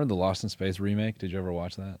remember the Lost in Space remake? Did you ever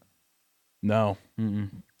watch that? No.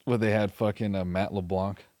 Where they had fucking Matt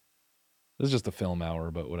LeBlanc. This is just a film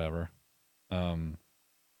hour, but whatever.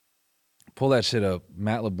 Pull that shit up.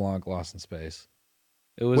 Matt LeBlanc, Lost in Space.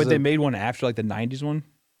 It was. Wait, they made one after like the 90s one?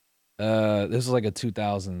 This was like a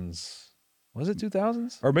 2000s. Was it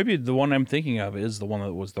 2000s? Or maybe the one I'm thinking of is the one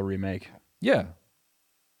that was the remake. Yeah.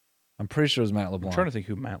 I'm pretty sure it was Matt I'm LeBlanc. trying to think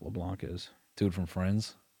who Matt LeBlanc is. Dude from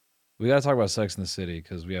Friends. We got to talk about Sex in the City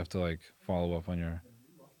because we have to like follow up on your.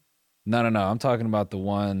 No. I'm talking about the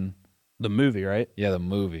one. The movie, right? Yeah, the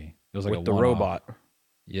movie. It was like With a the one-off. robot.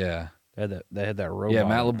 Yeah. They had that robot. Yeah,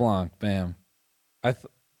 Matt LeBlanc. Bam.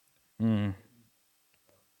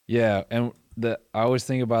 Yeah, and I always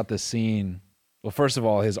think about the scene. Well, first of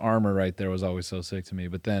all, his armor right there was always so sick to me.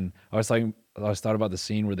 But then I always thought about the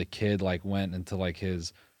scene where the kid like went into like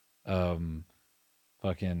his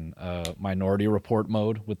fucking Minority Report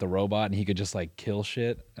mode with the robot, and he could just like kill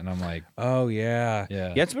shit. And I'm like, Oh, yeah.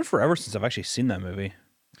 Yeah. Yeah, it's been forever since I've actually seen that movie.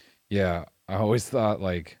 yeah. I always thought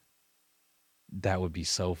like that would be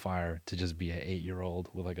so fire to just be an 8-year-old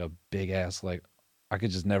with like a big ass like. I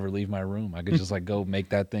could just never leave my room. I could just like go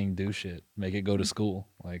make that thing do shit, make it go to school.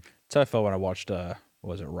 Like That's how I felt when I watched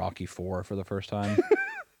Rocky 4 for the first time.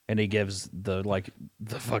 And he gives the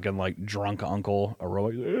fucking like drunk uncle a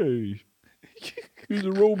robot. Hey, he's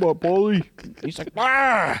a robot, Paulie. He's like,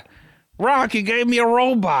 Rocky gave me a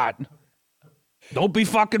robot. Don't be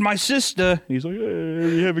fucking my sister. He's like, hey,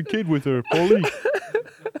 you have a kid with her, Paulie.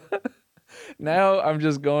 now I'm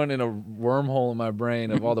just going in a wormhole in my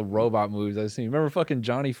brain of all the robot movies I've seen. Remember fucking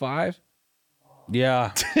Johnny 5?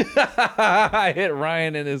 Yeah. I hit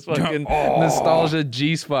Ryan in his fucking nostalgia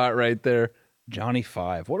G spot right there. Johnny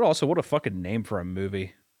 5. What a fucking name for a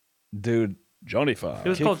movie. Dude, Johnny 5. It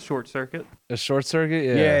was called Short Circuit. a short circuit?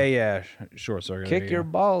 Yeah. Short circuit. Kick your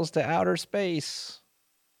balls to outer space.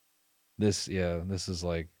 This is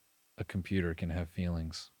like a computer can have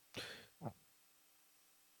feelings.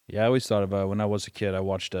 Yeah, I always thought of when I was a kid, I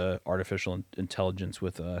watched Artificial Intelligence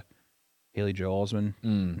with Haley Joel Osment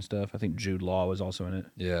and stuff. I think Jude Law was also in it.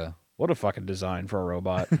 Yeah. What a fucking design for a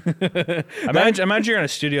robot. Imagine you're on a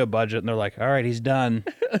studio budget and they're like, all right, he's done.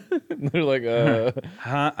 They're like,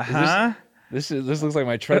 Huh? This looks like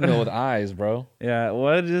my treadmill with eyes, bro. Yeah,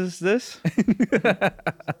 what is this?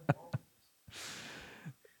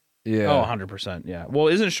 Yeah. Oh, 100%. Yeah. Well,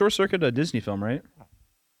 isn't Short Circuit a Disney film, right?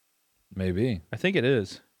 Maybe. I think it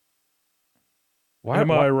is. Why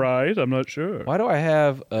right? I'm not sure. Why do I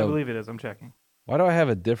have I believe it is. I'm checking. Why do I have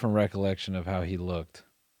a different recollection of how he looked?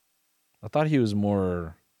 I thought he was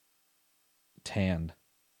more tanned.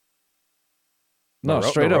 No,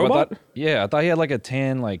 straight up. robot? I thought he had like a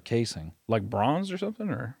tan like casing. Like bronze or something?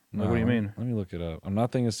 Or No, what do you mean? Let me look it up. I'm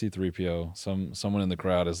not thinking C-3PO. Someone in the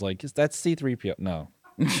crowd is like, is that C-3PO? No.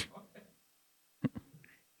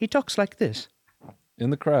 He talks like this. In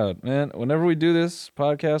the crowd. Man, whenever we do this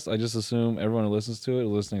podcast, I just assume everyone who listens to it is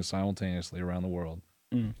listening simultaneously around the world.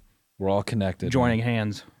 We're all connected. Joining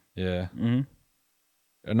hands. Yeah. Mhm.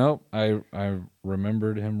 Nope, I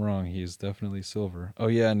remembered him wrong. He's definitely silver. Oh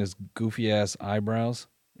yeah, and his goofy ass eyebrows.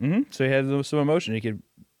 So he had some emotion. He could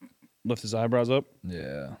lift his eyebrows up.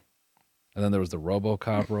 Yeah. And then there was the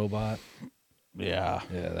RoboCop robot. Yeah.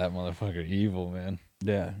 Yeah, that motherfucker evil, man.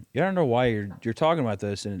 Yeah. I don't know why you're talking about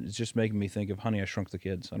this, and it's just making me think of Honey, I Shrunk the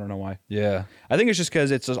Kids. I don't know why. Yeah. I think it's just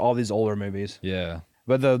because it's just all these older movies. Yeah.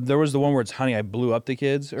 But there was the one where it's Honey, I Blew Up the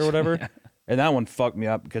Kids or whatever. And that one fucked me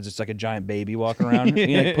up because it's like a giant baby walking around.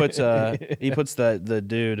 He puts the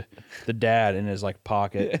dude, the dad, in his like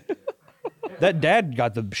pocket. That dad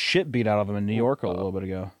got the shit beat out of him in New York a little bit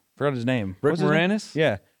ago. Forgot his name. Rick Moranis?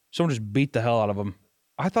 Yeah. Someone just beat the hell out of him.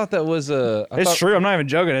 I thought that was It's true. I'm not even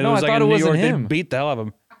joking. It was I like thought in it New wasn't York, him. they beat the hell out of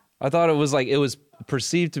him. I thought it was like it was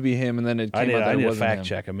perceived to be him, and then it came out that I it need a wasn't fact him.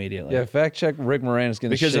 check immediately. Yeah, fact check Rick Moranis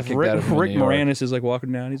getting Because the if shit kicked out of him in Rick New York. Moranis is like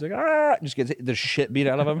walking down, he's like, just gets the shit beat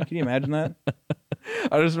out of him. Can you imagine that?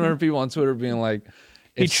 I just remember people on Twitter being like,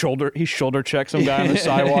 He shoulder checked some guy on the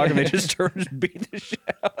sidewalk and they just beat the shit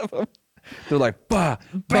out of him. they're like, bah,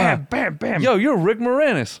 Bam, bam, bam. yo, you're Rick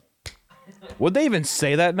Moranis. Would they even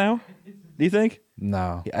say that now? Do you think?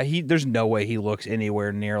 No. There's no way he looks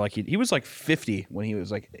anywhere near like he was like 50 when he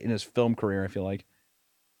was like in his film career. I feel like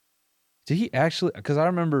Did he actually? Because I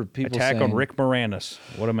remember people Attack saying on Rick Moranis.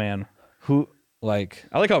 What a man. who like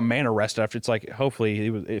I like how man arrested after. It's like hopefully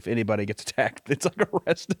if anybody gets attacked, it's like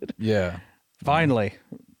arrested. yeah Finally,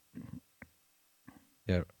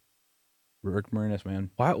 yeah. Rick Moranis, man.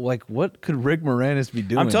 Why? Like, what could Rick Moranis be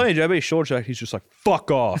doing? I'm telling you, JB shoulder check. He's just like fuck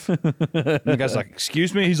off. And the guy's like,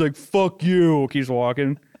 excuse me. He's like fuck you. Keeps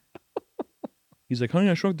walking. He's like, Honey,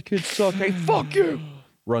 I Shrunk the Kids suck. Hey, fuck you.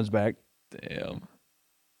 Runs back. Damn.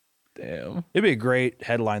 It'd be a great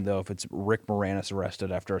headline though if it's Rick Moranis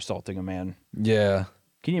arrested after assaulting a man. Yeah.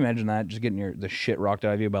 Can you imagine that? Just getting the shit rocked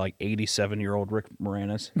out of you by like 87-year-old Rick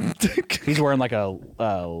Moranis. He's wearing like a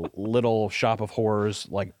Little Shop of Horrors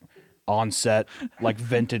like on set like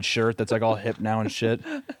vintage shirt that's like all hip now and shit.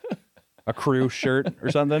 A crew shirt or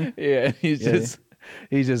something. Yeah. He's just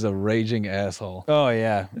a raging asshole. Oh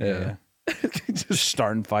yeah. Yeah. Just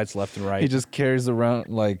starting fights left and right. He just carries around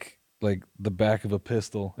like the back of a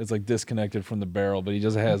pistol. It's like disconnected from the barrel, but he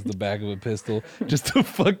just has the back of a pistol just to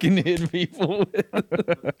fucking hit people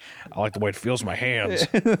with. I like the way it feels in my hands.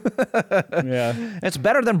 Yeah. It's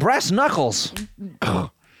better than brass knuckles. I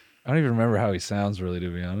don't even remember how he sounds, really, to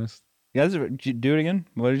be honest. Yeah, did you do it again?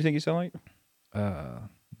 What did you think you sound like? No,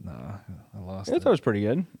 I lost I it. thought it was pretty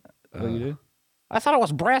good. What you did? I thought it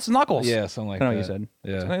was brass knuckles. Yeah, something like I know that. what you said.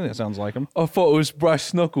 Yeah. I think that sounds like him. I thought it was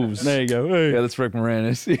brass knuckles. There you go. Hey. Yeah, that's Rick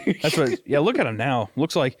Moranis. That's what. Yeah, look at him now.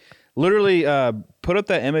 Looks like literally. Put up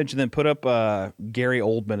that image and then put up Gary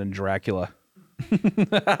Oldman and Dracula.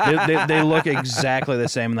 they look exactly the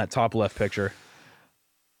same in that top left picture.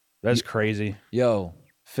 That's crazy. Yo,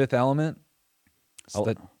 Fifth Element.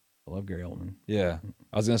 I love Gary Oldman. Yeah,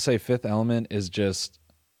 I was gonna say Fifth Element is just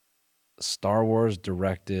Star Wars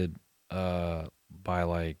directed by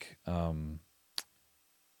like how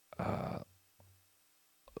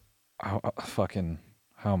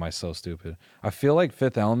am I so stupid? I feel like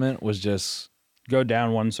Fifth Element was just Go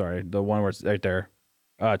down one. Sorry, the one where it's right there.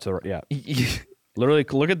 To the yeah. Literally,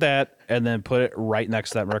 look at that and then put it right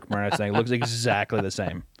next to that Rick Moranis thing. It looks exactly the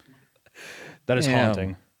same. That is Damn.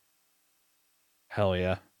 haunting. Hell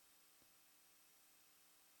yeah.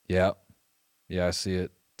 Yeah, I see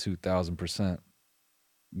it 2,000%.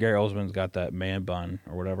 Gary Oldman's got that man bun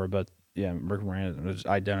or whatever, but yeah, Rick Moranis is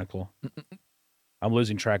identical. I'm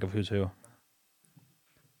losing track of who's who.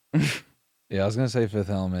 Yeah, I was gonna say Fifth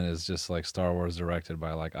Element is just like Star Wars directed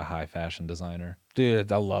by like a high fashion designer.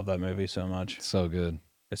 Dude, I love that movie so much. So good.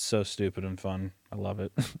 It's so stupid and fun. I love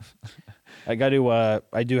it. I do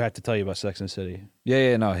have to tell you about Sex and the City.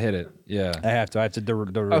 Yeah, no, hit it. Yeah. I have to.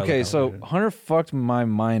 Okay, so Hunter fucked my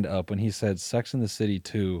mind up when he said Sex and the City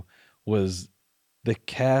 2 was the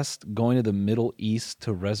cast going to the Middle East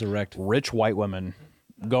to resurrect rich white women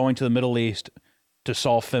going to the Middle East to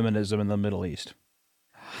solve feminism in the Middle East.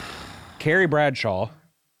 Carrie Bradshaw,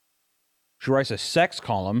 she writes a sex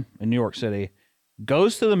column in New York City,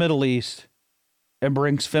 goes to the Middle East, and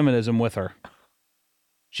brings feminism with her.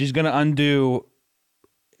 She's going to undo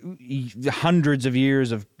hundreds of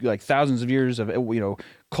years of, like thousands of years of,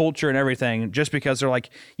 culture and everything just because they're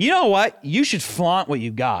like, you know what? You should flaunt what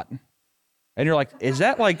you got. And you're like, is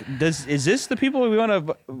that like, is this the people we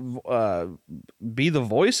want to be the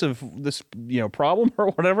voice of this, problem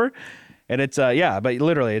or whatever? And it's, but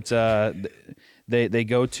literally it's, they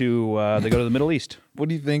go to the Middle East. What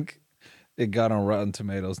do you think it got on Rotten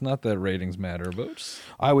Tomatoes? Not that ratings matter, but just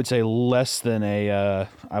I would say less than I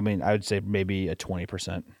would say maybe a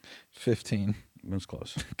 20%. 15. That's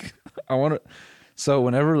close. So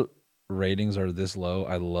whenever ratings are this low,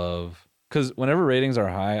 I love, because whenever ratings are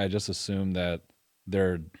high, I just assume that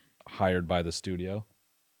they're hired by the studio.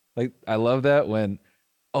 Like, I love that when,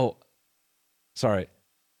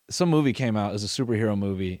 some movie came out as a superhero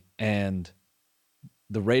movie and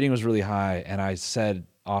the rating was really high, and I said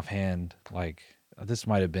offhand, like, this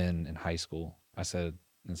might have been in high school. I said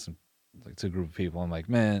to a group of people, I'm like,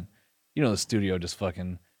 man, you know, the studio just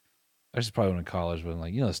fucking. I just probably went to college, but I'm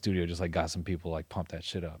like, you know, the studio just like got some people like pump that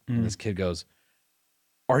shit up. And this kid goes,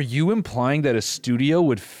 "Are you implying that a studio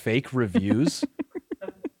would fake reviews?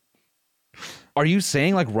 Are you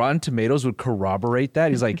saying like Rotten Tomatoes would corroborate that?"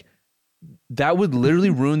 He's like, that would literally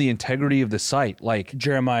ruin the integrity of the site. Like,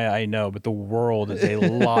 Jeremiah, I know, but the world is a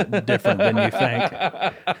lot different than you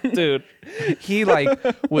think. dude, he like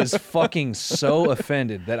was fucking so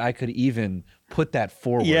offended that I could even put that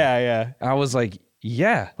forward. Yeah. I was like,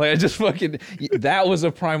 yeah. Like I just fucking, that was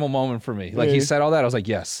a primal moment for me. Like he said all that. I was like,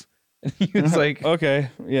 yes. And he was like, Okay,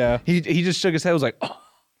 yeah. he just shook his head. Was like, oh,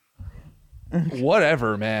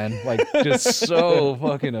 whatever, man. Like just so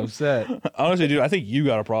fucking upset. Honestly, dude, I think you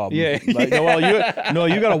got a problem. Yeah. Like, no,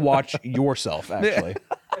 you got to watch yourself, actually.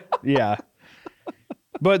 Yeah.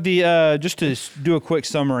 But just to do a quick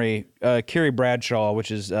summary, Carrie Bradshaw,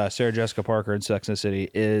 which is Sarah Jessica Parker in Sex and the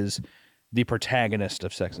City, is the protagonist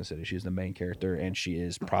of Sex and the City. She's the main character, and she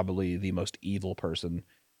is probably the most evil person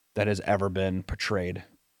that has ever been portrayed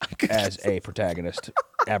as a protagonist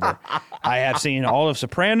ever. I have seen all of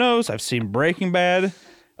Sopranos. I've seen Breaking Bad,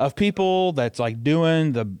 of people that's like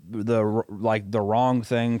doing the wrong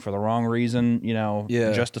thing for the wrong reason, you know,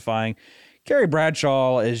 justifying. Carrie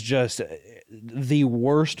Bradshaw is just the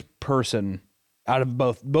worst person out of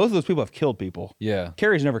both. Both of those people have killed people. Yeah.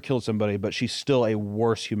 Carrie's never killed somebody, but she's still a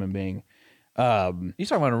worse human being. You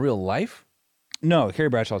talking about in real life? No, Carrie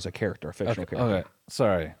Bradshaw is a character, a fictional character. Okay,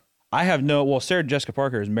 sorry. I have no. Well, Sarah Jessica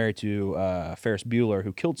Parker is married to Ferris Bueller,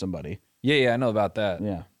 who killed somebody. Yeah, I know about that.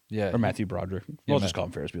 Yeah, or Matthew Broderick. We'll just call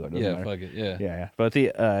him Ferris Bueller. Doesn't matter. Fuck it. Yeah. But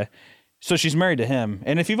so she's married to him,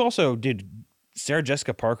 and if you've also, dude, Sarah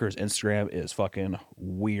Jessica Parker's Instagram is fucking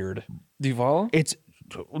weird. Do you follow? I've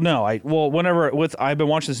been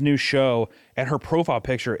watching this new show, and her profile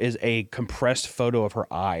picture is a compressed photo of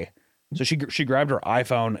her eye. So she grabbed her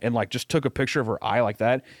iPhone and like just took a picture of her eye like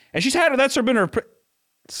that, and she's had that's been her.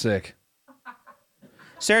 Sick.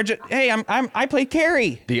 Sarah, hey, I play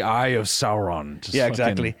Carrie. The Eye of Sauron. Just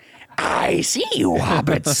exactly. I see you,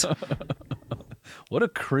 hobbits. What a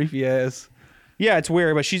creepy ass. Yeah, it's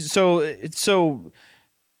weird, but she's so.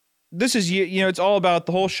 This is you know, it's all about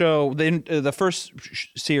the whole show. The first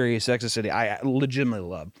series, Sex and the City, I legitimately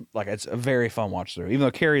love. Like, it's a very fun watch through. Even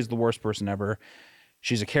though Carrie is the worst person ever,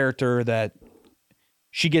 she's a character that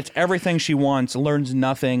she gets everything she wants, learns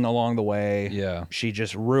nothing along the way. Yeah. She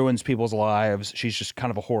just ruins people's lives. She's just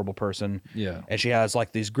kind of a horrible person. Yeah. And she has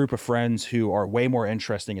like these group of friends who are way more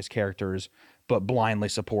interesting as characters, but blindly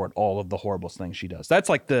support all of the horrible things she does. That's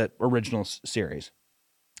like the original series.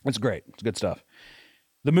 It's great. It's good stuff.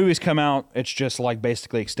 The movies come out. It's just like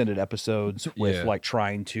basically extended episodes with like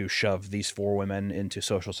trying to shove these four women into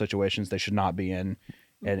social situations they should not be in,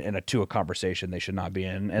 and to a conversation they should not be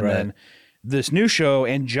in. And then this new show,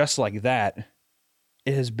 and just like that,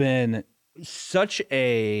 it has been such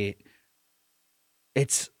a.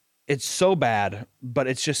 It's so bad, but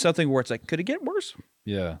it's just something where it's like, could it get worse?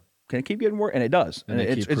 Yeah. Can it keep getting worse? And it does. And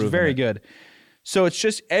it's very it. good. So it's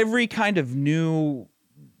just every kind of new,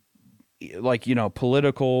 like, you know,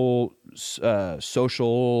 political,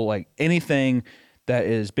 social, like anything that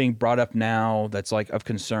is being brought up now that's like of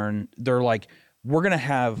concern. They're like, we're going to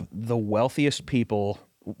have the wealthiest people,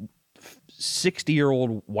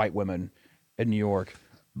 60-year-old white women in New York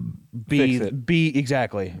be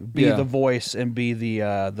the voice and be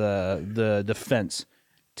the defense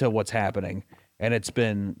to what's happening. And it's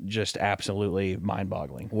been just absolutely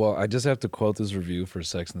mind-boggling. Well, I just have to quote this review for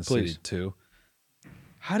Sex and the City too.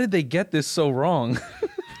 How did they get this so wrong?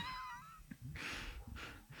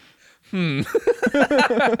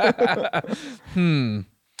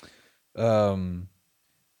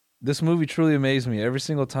 This movie truly amazed me. Every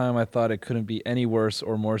single time I thought it couldn't be any worse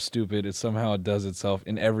or more stupid, it somehow does itself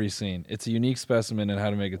in every scene. It's a unique specimen in how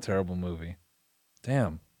to make a terrible movie.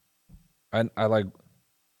 Damn.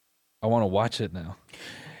 I want to watch it now.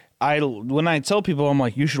 When I tell people, I'm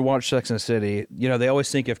like, you should watch Sex and the City, you know, they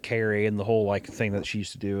always think of Carrie and the whole like thing that she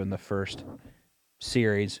used to do in the first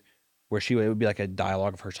series, where it would be like a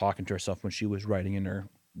dialogue of her talking to herself when she was writing in her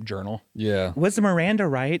journal. Yeah. Was Miranda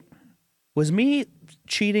right? Was me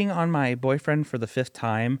cheating on my boyfriend for the 5th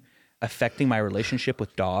time affecting my relationship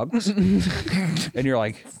with dogs? And you're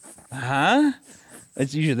like, huh?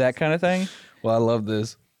 It's usually that kind of thing. Well, I love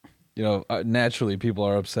this. You know, naturally people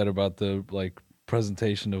are upset about the like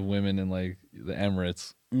presentation of women in like the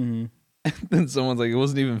Emirates. Mm-hmm. And then someone's like, it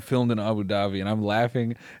wasn't even filmed in Abu Dhabi, and I'm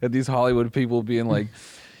laughing at these Hollywood people being like,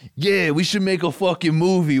 yeah, we should make a fucking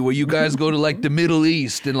movie where you guys go to like the Middle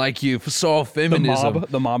East and like you solve feminism.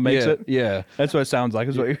 The mob makes it. Yeah. That's what it sounds like.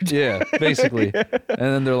 Is what you're Yeah, basically. And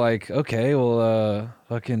then they're like, okay, well,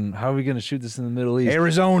 fucking, how are we going to shoot this in the Middle East?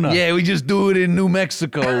 Arizona. Yeah, we just do it in New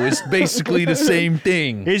Mexico. It's basically the same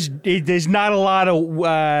thing. There's not a lot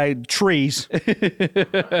of trees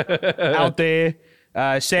out there.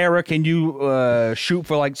 Sarah, can you shoot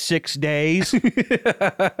for like 6 days?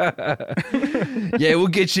 Yeah, we'll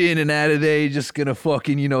get you in and out of there. You're just going to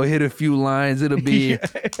fucking, hit a few lines. It'll be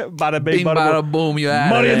Bada bing, bing, bada boom, you're out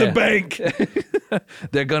money of in there. the bank.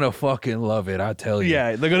 They're going to fucking love it, I tell you.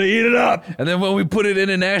 Yeah, they're going to eat it up. And then when we put it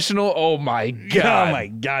international, oh my God. Oh my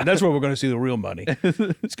God, that's where we're going to see the real money.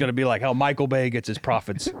 It's going to be like how Michael Bay gets his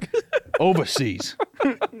profits overseas.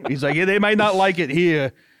 He's like, yeah, they might not like it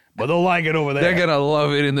here, but they'll like it over there. They're going to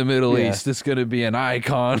love it in the Middle Yeah. East. It's going to be an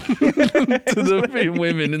icon to the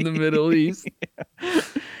women in the Middle East.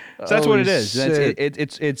 So that's what it is. Shit.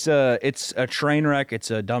 It's a train wreck.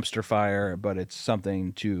 It's a dumpster fire, but it's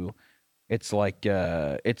something to. It's like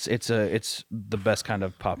it's the best kind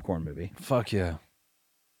of popcorn movie. Fuck yeah.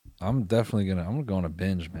 I'm gonna go on a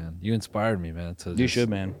binge, man. You inspired me, man. You should,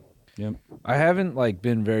 man. Yep. I haven't like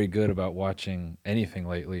been very good about watching anything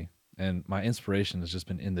lately, and my inspiration has just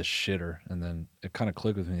been in the shitter. And then it kind of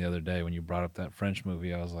clicked with me the other day when you brought up that French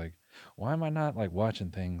movie. I was like, why am I not like watching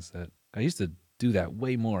things that I used to do that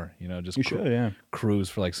way more? Just You should, yeah. cruise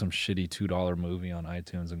for like some shitty $2 movie on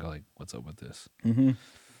iTunes and go like, what's up with this? Mm-hmm.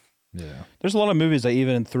 Yeah. There's a lot of movies that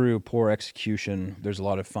even through poor execution, there's a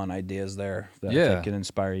lot of fun ideas there that I Yeah. think can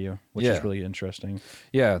inspire you, which Yeah. is really interesting.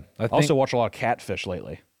 Yeah. I think, Also watch a lot of Catfish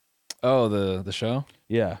lately. oh, the show?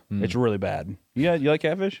 Yeah, it's really bad. You like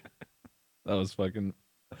Catfish? That was fucking,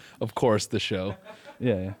 of course, the show.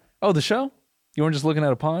 Yeah. Oh, the show? You weren't just looking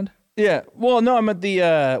at a pond? Yeah. Well, no, I'm at the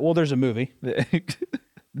there's a movie.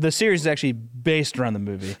 The series is actually based around the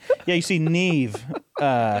movie. Yeah, you see Neve,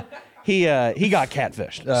 he got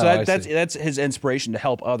catfished. So I that's his inspiration to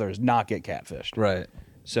help others not get catfished. Right.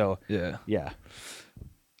 So Yeah. yeah.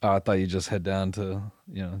 I thought you just head down to,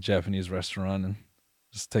 Japanese restaurant and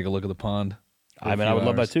just take a look at the pond. for I a mean, few I would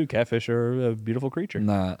love that hours. too. Catfish are a beautiful creature.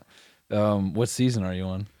 Nah. What season are you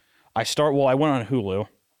on? I went on Hulu.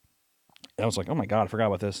 And I was like, oh my God, I forgot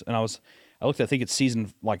about this. And I looked, I think it's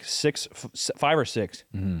season like 5 or 6.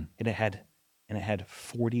 Mm-hmm. And it had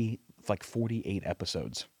 48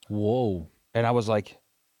 episodes. Whoa. And I was like,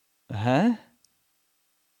 huh?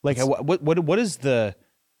 Like, what is the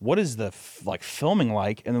like filming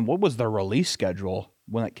like? And then what was the release schedule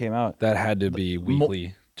when that came out? That had to be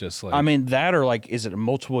weekly, just like. I mean, that or like, is it a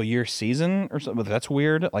multiple year season or something? That's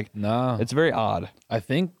weird. Like, nah. it's very odd. I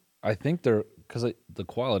think they're, because the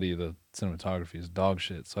quality of the cinematography is dog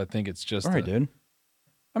shit. So I think it's just. All right, dude.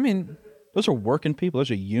 I mean, Those are working people.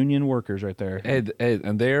 Those are union workers right there.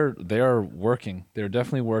 and they are working. They're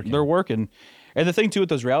definitely working. They're working. And the thing too with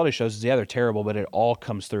those reality shows is, yeah, they're terrible, but it all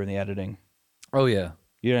comes through in the editing. Oh yeah.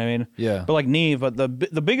 You know what I mean? Yeah. But like Neve, but the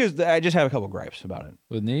biggest, I just have a couple gripes about it.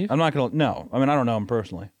 With Neve? I'm not gonna. No, I mean I don't know him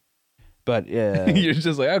personally, but You're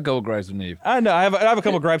just like, I'll go gripes with Neve. I know I have a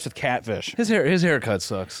couple gripes with Catfish. His haircut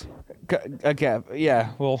sucks.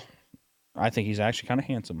 Yeah. Well, I think he's actually kind of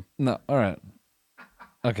handsome. No, all right.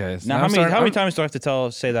 Okay. So Now, how many times do I have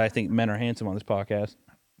to say that I think men are handsome on this podcast?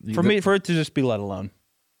 For it to just be let alone.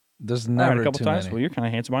 There's All never right, a couple too times. many. Well, you're kind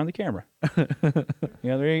of handsome behind the camera.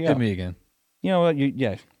 Yeah, there you go. Hit me again. You know what?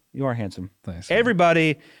 You are handsome. Thanks.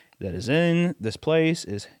 Everybody that is in this place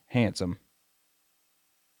is handsome.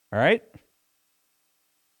 All right?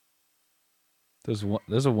 There's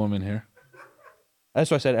a woman here.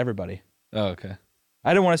 That's why I said everybody. Oh, okay.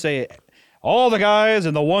 I didn't want to say all the guys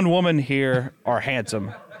and the one woman here are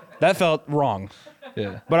handsome. That felt wrong.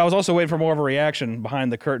 Yeah. But I was also waiting for more of a reaction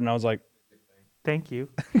behind the curtain. I was like, Thank you.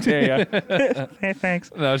 there you go. Hey,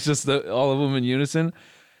 thanks. No, it's just all of them in unison.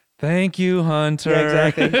 Thank you, Hunter. Yeah,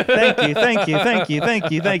 exactly. Thank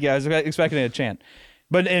you. I was expecting a chant.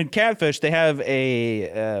 But in Catfish, they have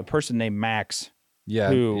a person named Max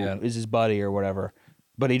who is his buddy or whatever.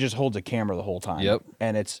 But he just holds a camera the whole time. Yep.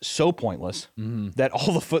 And it's so pointless that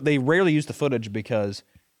all they rarely use the footage because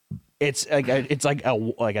it's like a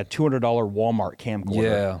 $200 Walmart camcorder.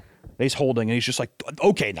 Yeah. He's holding and he's just like,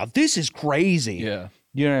 okay, now this is crazy. Yeah.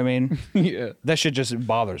 You know what I mean? Yeah. That shit just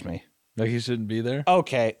bothers me. Like he shouldn't be there.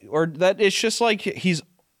 Okay. Or that it's just like he's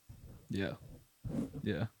Yeah.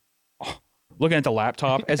 Yeah. looking at the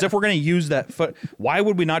laptop as if we're going to use that foot. Why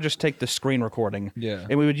would we not just take the screen recording? Yeah.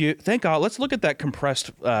 And we would thank God, let's look at that compressed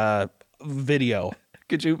video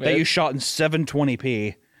Could you that you shot in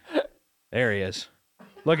 720p. There he is.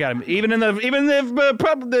 Look at him. Even in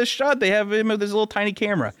the shot, they have him with this little tiny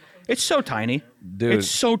camera. It's so tiny. Dude. It's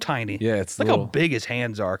so tiny. Yeah, it's look little. how big his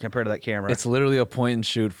hands are compared to that camera. It's literally a point and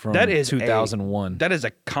shoot from that is 2001. That is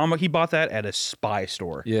a comic. He bought that at a spy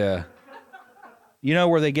store. Yeah. You know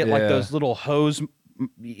where they get like those little hose.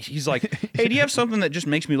 He's like, hey, do you have something that just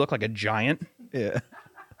makes me look like a giant? Yeah.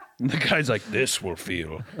 And the guy's like, this will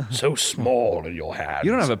feel so small in your hands.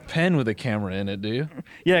 You don't have a pen with a camera in it, do you?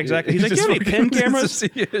 Yeah, exactly. He's like, you have any pen cameras?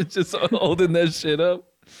 Just holding that shit up.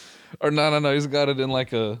 Or no. He's got it in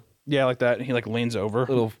like a... Yeah, like that. He like leans over.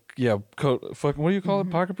 Little, coat. Fucking, what do you call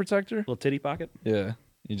it? Pocket protector? Little titty pocket. Yeah.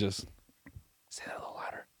 You just... Say that a little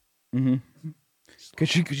louder. Mm-hmm.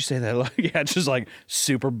 Could you say that? Like, yeah, it's just like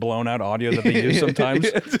super blown out audio that they use sometimes.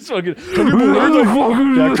 Yeah, just fucking... Can you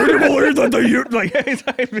believe that they use... Like,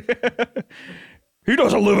 he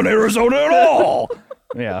doesn't live in Arizona at all.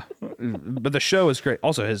 Yeah. But the show is great.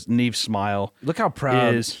 Also, his Neve's smile. Look how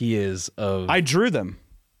proud he is of... I drew them.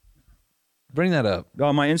 Bring that up.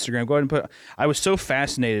 On my Instagram. Go ahead and put... I was so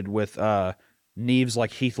fascinated with Neve's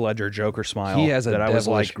like Heath Ledger Joker smile. He has a that I was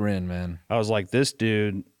devilish like, grin, man. I was like, this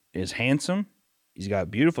dude is handsome. He's got a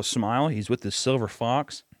beautiful smile. He's with this silver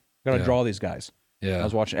fox. Got to draw these guys. Yeah. I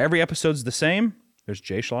was watching. Every episode's the same. There's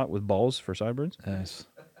Jay Schlatt with balls for sideburns. Nice.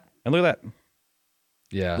 And look at that.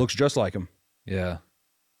 Yeah. Looks just like him. Yeah.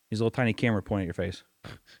 He's a little tiny camera pointing at your face.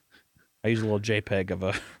 I use a little JPEG of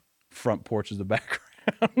a front porch as the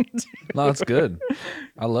background. No, it's good.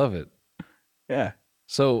 I love it. Yeah.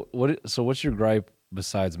 So what's your gripe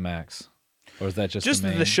besides Max? Or is that just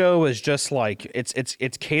the show is just like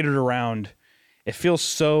it's catered around. It feels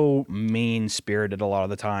so mean spirited a lot of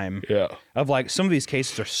the time. Yeah. Of like some of these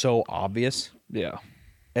cases are so obvious. Yeah.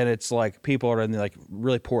 And it's like people are in like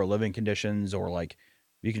really poor living conditions, or like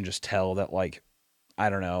you can just tell that like, I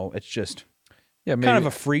don't know, it's just kind of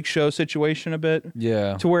a freak show situation a bit.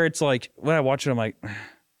 Yeah. To where it's like when I watch it, I'm like, and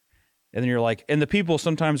then you're like, and the people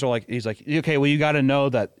sometimes are like, he's like, okay, well, you got to know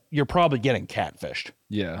that you're probably getting catfished.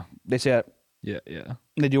 Yeah. They say that. Yeah.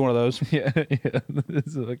 They do one of those. Yeah.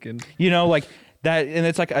 It's fucking... You know, like that, and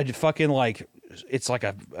it's like a fucking like, it's like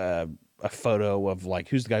a photo of like,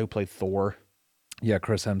 who's the guy who played Thor? Yeah,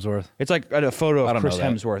 Chris Hemsworth. It's like a photo of Chris know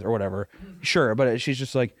that. Hemsworth or whatever. Sure, but she's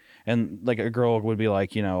just like, and like a girl would be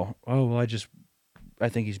like, you know, oh, well, I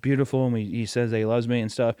think he's beautiful, and he says that he loves me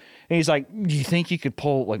and stuff. And he's like, do you think you could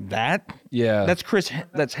pull like that? Yeah. That's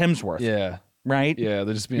Hemsworth. Yeah. Right? Yeah,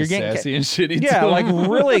 they're just being sassy and shitty. Yeah, too. like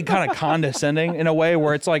really kind of condescending in a way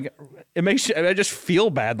where it's like, it makes you, I just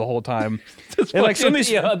feel bad the whole time. And like some of these,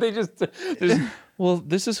 they just well,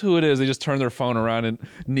 this is who it is. They just turn their phone around, and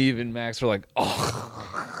Neve and Max are like,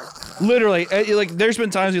 oh. Literally, like there's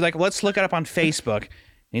been times you're like, let's look it up on Facebook. And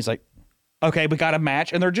he's like, okay, we got a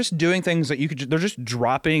match. And they're just doing things that they're just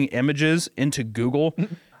dropping images into Google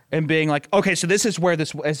and being like, okay, so this is where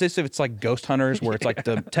as if it's like Ghost Hunters, where it's like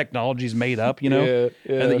the technology's made up, you know?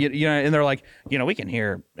 Yeah. And you know, and they're like, you know, we can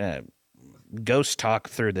hear ghost talk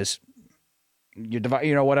through this, your device,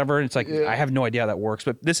 you know, whatever. And it's like, I have no idea how that works,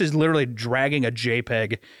 but this is literally dragging a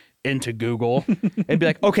JPEG into Google and be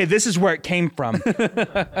like, okay, this is where it came from.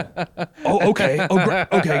 Oh, okay.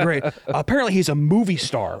 Okay, great. Apparently he's a movie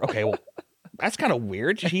star. Okay, well, that's kind of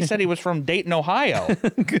weird. He said he was from Dayton, Ohio.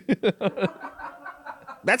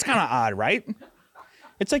 That's kind of odd, right?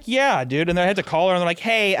 It's like, yeah, dude. And they had to call her and they're like,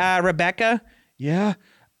 hey, Rebecca. Yeah.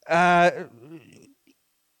 I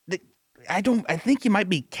think you might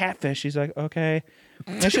be catfish. She's like, okay.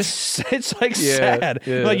 It's like sad.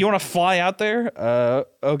 Yeah. Like, you want to fly out there?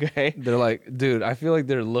 Okay. They're like, dude, I feel like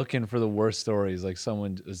they're looking for the worst stories. Like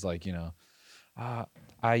someone is like, you know,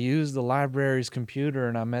 I used the library's computer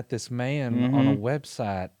and I met this man on a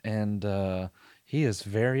website, and he is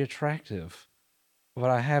very attractive, but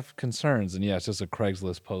I have concerns. And yeah, it's just a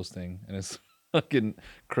Craigslist posting, and it's fucking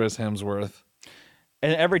Chris Hemsworth.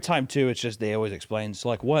 And every time too, it's just they always explain. So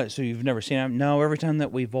like, what? So you've never seen him? No. Every time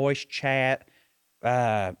that we voice chat,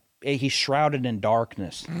 he's shrouded in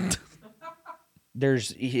darkness.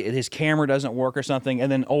 His camera doesn't work or something,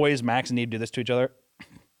 and then always Max and Neve do this to each other.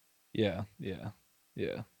 Yeah.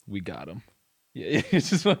 We got him. Yeah, it's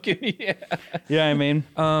just fucking Yeah, I mean,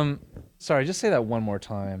 sorry, just say that one more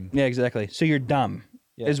time. yeah, exactly. So you're dumb.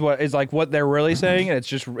 Yeah. Is like what they're really saying, and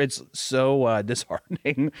it's so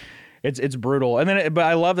disheartening. It's brutal. And then, but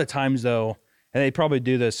I love the times though, and they probably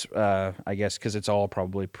do this, I guess, because it's all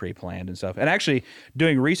probably pre-planned and stuff. And actually,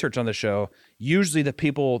 doing research on the show, usually the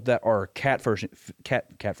people that are catfishing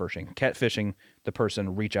the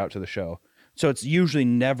person reach out to the show. So it's usually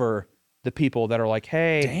never the people that are like,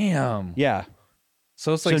 hey, damn, yeah.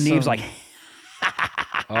 So it's like Neve's like,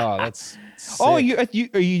 oh, that's sick. oh,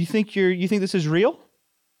 you think this is real?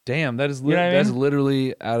 Damn, that is You know what I that's mean?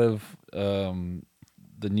 literally out of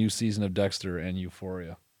the new season of Dexter and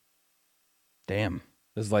Euphoria. Damn.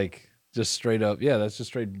 It's like just straight up, yeah, that's just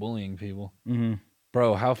straight bullying people. Mm-hmm.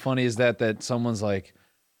 Bro, how funny is that someone's like,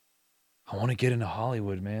 I want to get into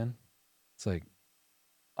Hollywood, man. It's like,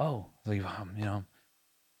 oh, like, you know,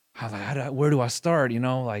 where do I start? You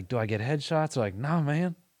know, like, do I get headshots? They're like, nah,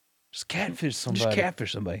 man, just catfish somebody. Just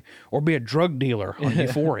catfish somebody. Or be a drug dealer on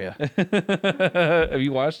Euphoria. Have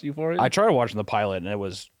you watched Euphoria? I tried watching the pilot, and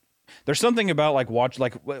there's something about like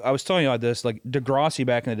I was telling you about this, like Degrassi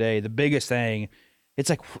back in the day, the biggest thing, it's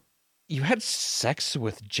like, you had sex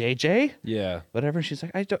with JJ? Yeah. Whatever. And she's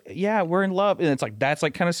like, yeah, we're in love. And it's like, that's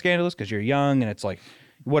like kind of scandalous because you're young, and it's like,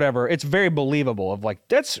 whatever. It's very believable of like,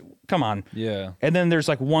 come on. Yeah. And then there's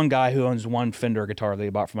like one guy who owns one Fender guitar that he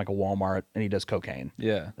bought from like a Walmart, and he does cocaine.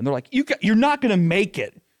 Yeah. And they're like, you're not going to make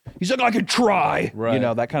it. He's like, I could try. Right. You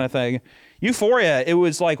know, that kind of thing. Euphoria, it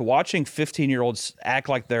was like watching 15-year-olds act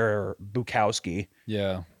like they're Bukowski.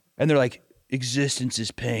 Yeah. And they're like, existence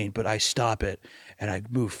is pain, but I stop it and I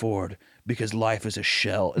move forward because life is a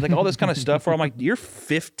shell. Like all this kind of stuff where I'm like, you're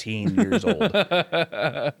 15 years old.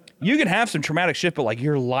 You can have some traumatic shit, but like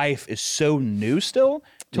your life is so new still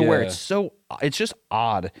to where it's just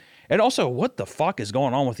odd. And also, what the fuck is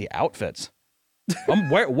going on with the outfits?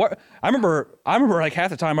 I remember like half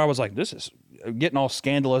the time I was like, this is getting all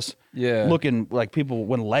scandalous. Yeah. Looking like people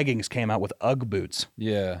when leggings came out with Ugg boots.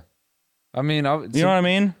 Yeah. I mean, You know what I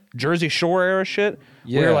mean? Jersey Shore era shit.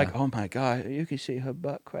 Yeah. Where you're like, oh my God, you can see her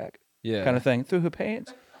butt crack. Yeah. Kind of thing through her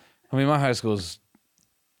pants. I mean, my high school was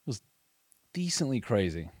decently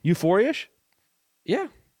crazy. Euphoria-ish? Yeah.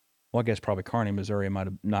 Well, I guess probably Kearney, Missouri might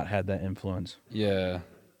have not had that influence. Yeah.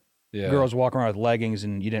 Yeah. Girls walking around with leggings,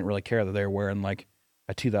 and you didn't really care that they were wearing like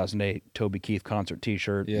a 2008 Toby Keith concert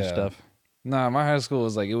T-shirt and stuff. Nah, my high school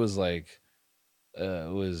was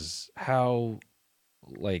how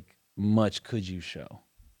like much could you show?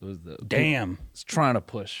 It was Damn. It's trying to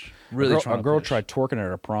push. Really trying a girl to push. tried twerking at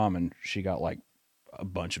her prom, and she got like a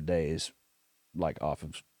bunch of days like off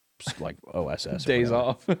of like OSS. Days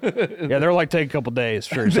off. Yeah, they're like, take a couple days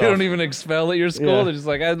for They yourself. don't even expel at your school. Yeah. They're just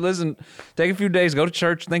like, listen, take a few days, go to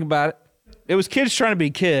church, think about it. It was kids trying to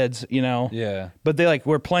be kids, you know. Yeah. But they like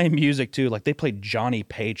were playing music too. Like they played Johnny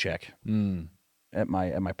Paycheck at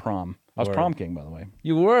my prom. I was Word. prom king, by the way.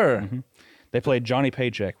 You were. Mm-hmm. They played Johnny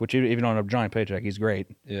Paycheck, which if you don't know Johnny Paycheck, he's great.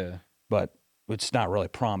 Yeah. But it's not really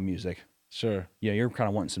prom music. Sure. Yeah, you're kind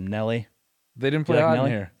of wanting some Nelly. They didn't play like out in Nelly?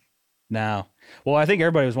 here. No. Well, I think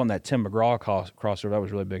everybody was wanting that Tim McGraw crossover. That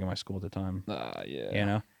was really big in my school at the time. Yeah. You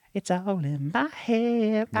know? It's all in my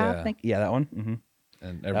head. Yeah. I think. Yeah, that one. Mm-hmm.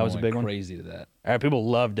 And everyone That was a went big one. crazy to that. People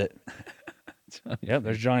loved it. Yep,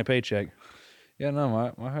 there's Johnny Paycheck. Yeah,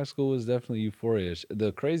 no, my high school was definitely Euphoria-ish.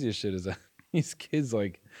 The craziest shit is that these kids,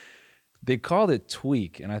 like, they called it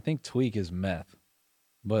tweak, and I think tweak is meth.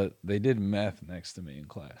 But they did meth next to me in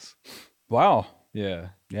class. Wow. Yeah.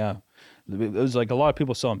 Yeah. It was like a lot of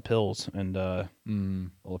people selling pills, and a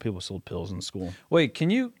lot of people sold pills in school. Wait, can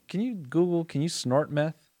you Google, can you snort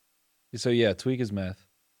meth? So, yeah, tweak is meth.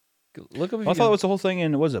 Look up if I you thought it was the whole thing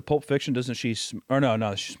in, what is it, Pulp Fiction? Doesn't she,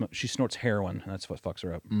 she snorts heroin. That's what fucks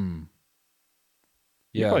her up.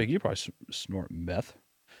 Yeah. You probably snort meth.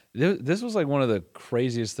 This was like one of the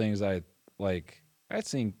craziest things I'd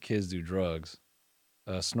seen kids do drugs.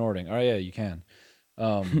 Snorting. Oh, yeah, you can.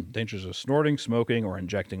 Dangers of snorting, smoking, or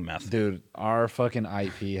injecting meth. Dude, our fucking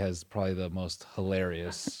IP has probably the most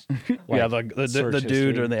hilarious. Yeah, the search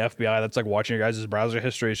dude history. in the FBI that's like watching your guys' browser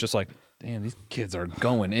history is just like, Damn, these kids are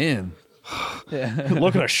going in.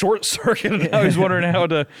 look at a short circuit, and now he's wondering how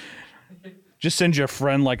to just send your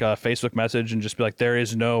friend like a Facebook message and just be like, there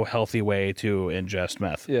is no healthy way to ingest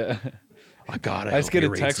meth. Yeah. Oh, God, I just get a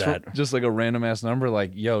text from just like a random ass number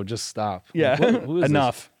like, yo, just stop. Yeah, Like, who is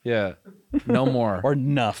enough. This? Yeah. No more. Or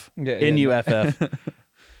enough. Yeah, N-U-F-F.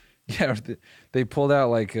 Yeah, they pulled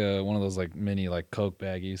out like one of those like mini like Coke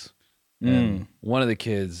baggies. And one of the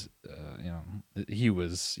kids, he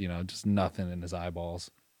was, just nothing in his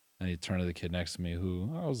eyeballs. And he turned to the kid next to me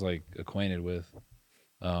who I was like acquainted with.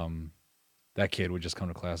 That kid would just come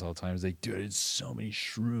to class all the time. He's like, dude, I did so many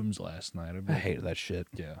shrooms last night. I hated that shit.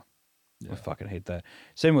 Yeah. I fucking hate that.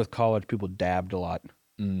 Same with college. People dabbed a lot.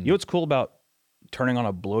 You know what's cool about turning on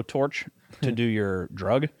a blowtorch to do your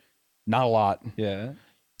drug? Not a lot. Yeah.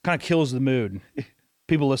 Kind of kills the mood.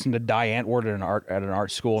 People listen to Die Antwoord at an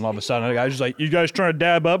art school, and all of a sudden, a guy's just like, "You guys trying to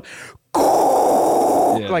dab up?"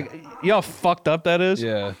 Yeah. Like, you know how fucked up that is?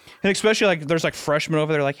 Yeah. And especially like, there's like freshmen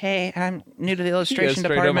over there, like, "Hey, I'm new to the illustration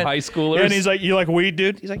straight up department." high schoolers. Yeah, and he's like, "You like weed,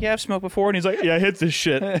 dude?" He's like, "Yeah, I've smoked before," and he's like, "Yeah, I hit this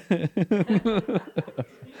shit."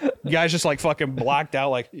 Guys just like fucking blacked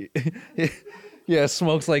out, like Yeah,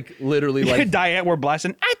 smoke's like literally like Diane, we're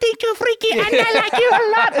blasting. I think you're freaky, and I like you a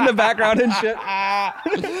lot in the background and shit.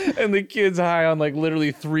 and the kid's high on like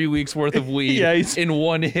literally 3 weeks worth of weed Yeah, he's- in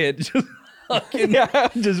one hit. Just fucking Yeah,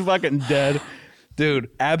 just fucking dead, dude.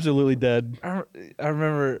 absolutely dead. I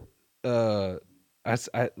remember the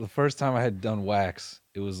first time I had done wax,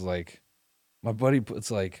 it was like my buddy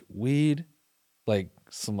puts like weed, like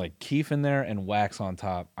some like keef in there and wax on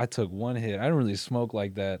top. I took one hit. I didn't really smoke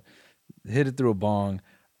like that. Hit it through a bong,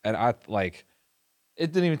 and I like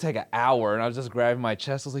it didn't even take an hour, and I was just grabbing my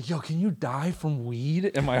chest. I was like, "Yo, can you die from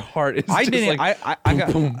weed?" And my heart is I just didn't. like I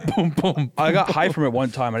got. boom, boom, boom. I got high from it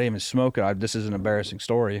one time. I didn't even smoke it. This is an embarrassing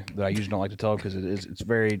story that I usually don't like to tell because it's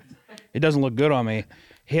very. It doesn't look good on me.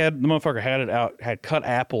 The motherfucker had it out. Had cut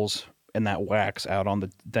apples and that wax out on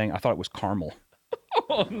the thing. I thought it was caramel.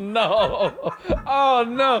 Oh no! Oh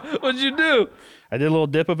no! What'd you do? I did a little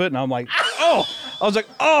dip of it, and I'm like, oh! I was like,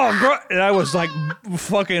 oh! And I was like,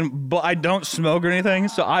 fucking. But I don't smoke or anything,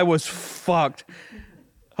 so I was fucked.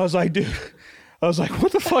 I was like, dude. I was like,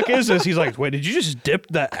 what the fuck is this? He's like, wait, did you just dip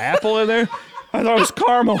that apple in there? I thought it was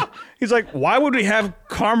caramel. He's like, why would we have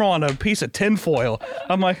caramel on a piece of tinfoil?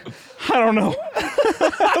 I'm like, I don't know.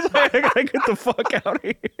 I was like, I gotta get the fuck out of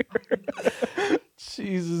here.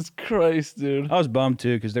 Jesus Christ, dude! I was bummed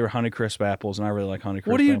too because they were Honeycrisp apples, and I really like Honeycrisp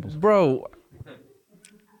What do you, apples. bro?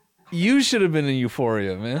 You should have been in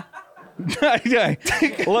Euphoria, man. Yeah.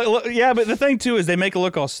 Yeah, but the thing too is they make it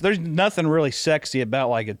look all. There's nothing really sexy about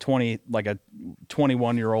like a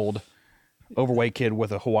 21-year-old overweight kid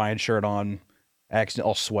with a Hawaiian shirt on, acting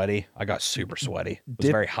all sweaty. I got super sweaty. It was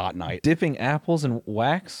a very hot night. Dipping apples in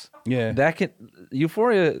wax. Yeah. That can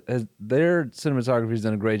Euphoria has their cinematography's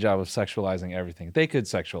done a great job of sexualizing everything. They could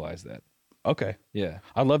sexualize that. Okay. Yeah.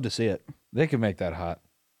 I'd love to see it. They could make that hot.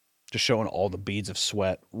 Just showing all the beads of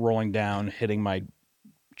sweat rolling down, hitting my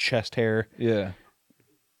chest hair, Yeah.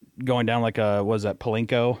 going down like a what is that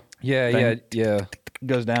Palinko? Yeah, Thing.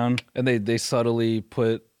 Goes down. And they subtly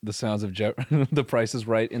put the sounds of The Price is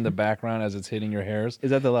Right in the background as it's hitting your hairs.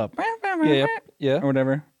 Is that the love? Yeah. Or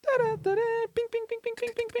whatever. Ping, ping, ping, ping, ping,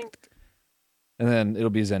 ping, ping. And then it'll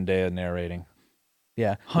be Zendaya narrating.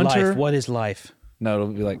 Yeah. Hunter- Life. What is life? No, it'll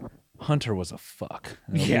be like, Hunter was a fuck.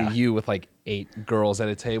 And it'll Yeah. be you with like 8 girls at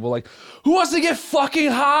a table, like, who wants to get fucking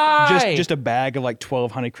high? Just a bag of like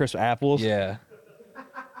 12 Honeycrisp apples. Yeah.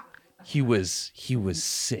 He was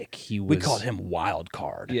sick. We called him Wild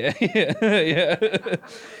Card. Yeah. Yeah.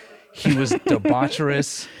 He was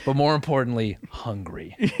debaucherous, but more importantly,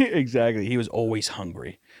 hungry. Exactly. He was always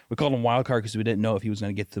hungry. We called him Wild Card because we didn't know if he was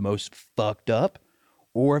going to get the most fucked up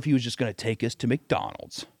or if he was just going to take us to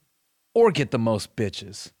McDonald's. Or get the most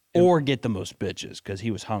bitches. Or get the most bitches because he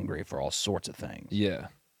was hungry for all sorts of things. Yeah.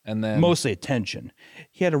 And then Mostly attention.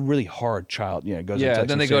 He had a really hard child. Yeah, it goes yeah, into, like,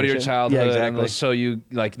 then some they go to your serious shit. childhood Yeah, and exactly. they'll show you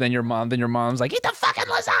like then your mom's like, eat the fucking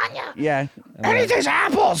lasagna. Yeah. Anything's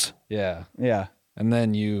apples. Yeah. Yeah. And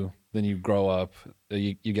then you grow up,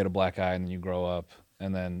 you get a black eye and then you grow up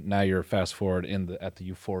and then now you're fast forward at the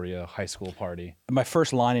Euphoria high school party. My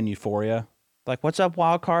first line in Euphoria, like, what's up,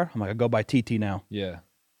 Wild Card? I'm like, I go by TT now. Yeah.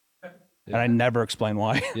 And I never explain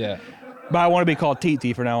why. Yeah. But I want to be called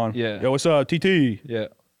TT from now on. Yeah. Yo, what's up, TT? Yeah.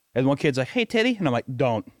 And one kid's like, hey, Titty. And I'm like,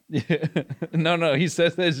 don't. No, he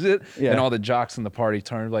says that shit. Yeah. And all the jocks in the party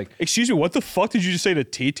turn like, Excuse me, what the fuck did you just say to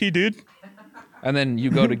TT, dude? and then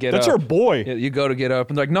you go to get That's up. our boy. Yeah, you go to get up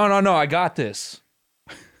and they're like, no, I got this.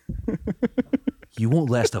 You won't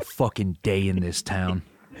last a fucking day in this town.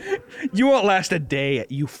 You won't last a day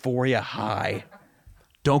at Euphoria High.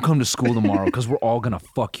 Don't come to school tomorrow because we're all going to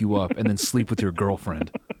fuck you up and then sleep with your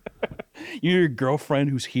girlfriend. Your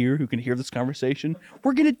girlfriend who's here who can hear this conversation,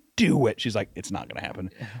 we're going to do it. She's like, it's not going to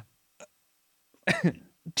happen.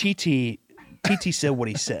 TT said what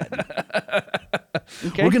he said.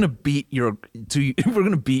 Okay? We're gonna beat you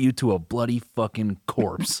to a bloody fucking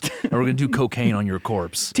corpse, and we're gonna do cocaine on your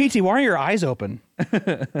corpse. TT, why are your eyes open?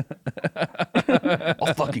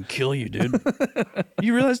 I'll fucking kill you, dude.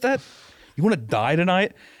 You realize that? You want to die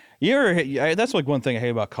tonight? That's like one thing I hate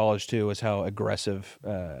about college too, is how aggressive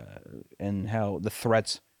and how the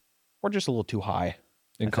threats were just a little too high.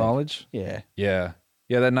 In college? Yeah. Yeah.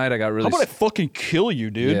 That night I got really. How about I fucking kill you,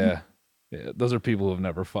 dude? Yeah. Those are people who have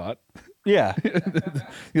never fought. Yeah.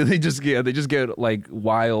 They just get like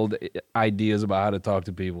wild ideas about how to talk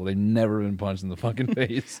to people. They've never been punched in the fucking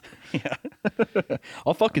face. Yeah.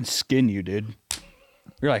 I'll fucking skin you, dude.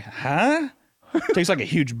 You're like, huh? Takes like a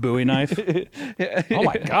huge Bowie knife. Oh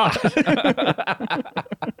my God.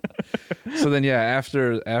 So then, yeah,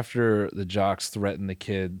 after the jocks threaten the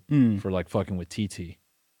kid for like fucking with TT,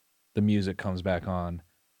 the music comes back on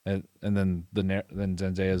And then then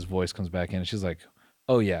Zendaya's voice comes back in, and she's like,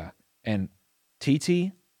 "Oh yeah," and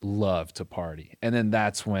TT loved to party. And then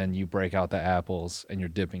that's when you break out the apples and you're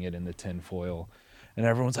dipping it in the tin foil, and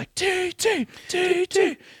everyone's like, TT.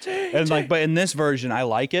 And like, but in this version, I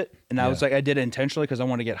like it, and I was like, I did it intentionally because I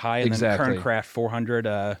want to get high. And then Kerncraft 400.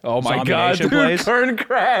 Oh my god, dude, plays.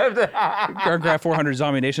 Kerncraft. Kerncraft 400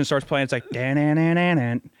 Zombie Nation starts playing. It's like and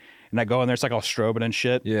I go in there, it's like all strobing and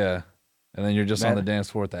shit. Yeah, and then you're just on the dance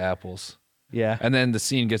floor with the apples. Yeah, and then the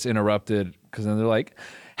scene gets interrupted because then they're like,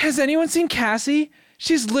 "Has anyone seen Cassie?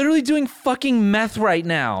 She's literally doing fucking meth right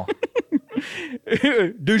now."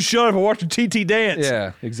 Dude, shut up! I'm watching TT dance.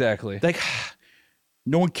 Yeah, exactly. Like,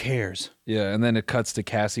 no one cares. Yeah, and then it cuts to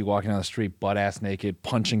Cassie walking down the street, butt ass naked,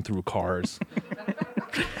 punching through cars.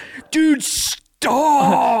 Dude,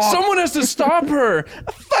 stop! Someone has to stop her.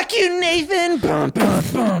 Fuck you, Nathan. Bum, bum,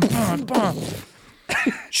 bum, bum, bum.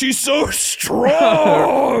 She's so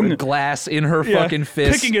strong. Glass in her fucking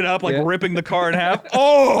fist, picking it up, like ripping the car in half.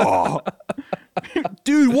 Oh.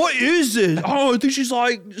 Dude, what is this? Oh, I think she's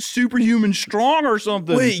like superhuman strong or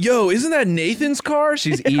something. Wait, yo, isn't that Nathan's car?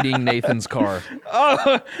 She's eating Nathan's car.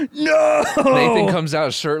 No! Nathan comes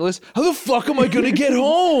out shirtless. How the fuck am I gonna get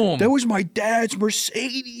home? That was my dad's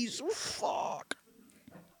Mercedes. Fuck.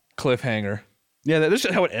 Cliffhanger. Yeah, this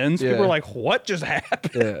is how it ends. Yeah. People are like, what just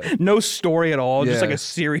happened? Yeah. No story at all. Just Yeah. like a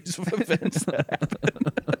series of events that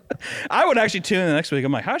happened. I would actually tune in the next week.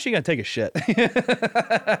 I'm like, how's she going to take a shit?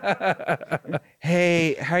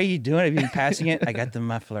 Hey, how are you doing? Have you been passing it? I got the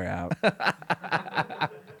muffler out.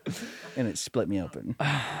 And it split me open.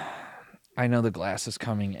 I know the glass is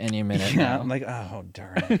coming any minute Yeah, now. I'm like, oh,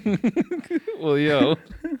 darn it. Well, yo,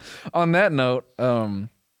 on that note,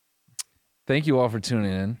 thank you all for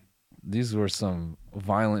tuning in. These were some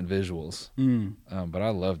violent visuals, but I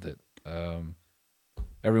loved it.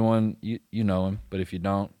 Everyone, you know him, but if you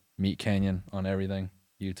don't, MeatCanyon on everything: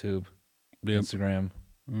 YouTube, Instagram,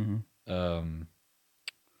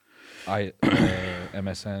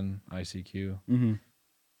 MSN, ICQ,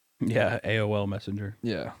 Yeah, AOL Messenger.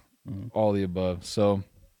 yeah, all the above. So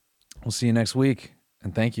we'll see you next week,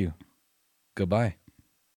 and thank you. Goodbye.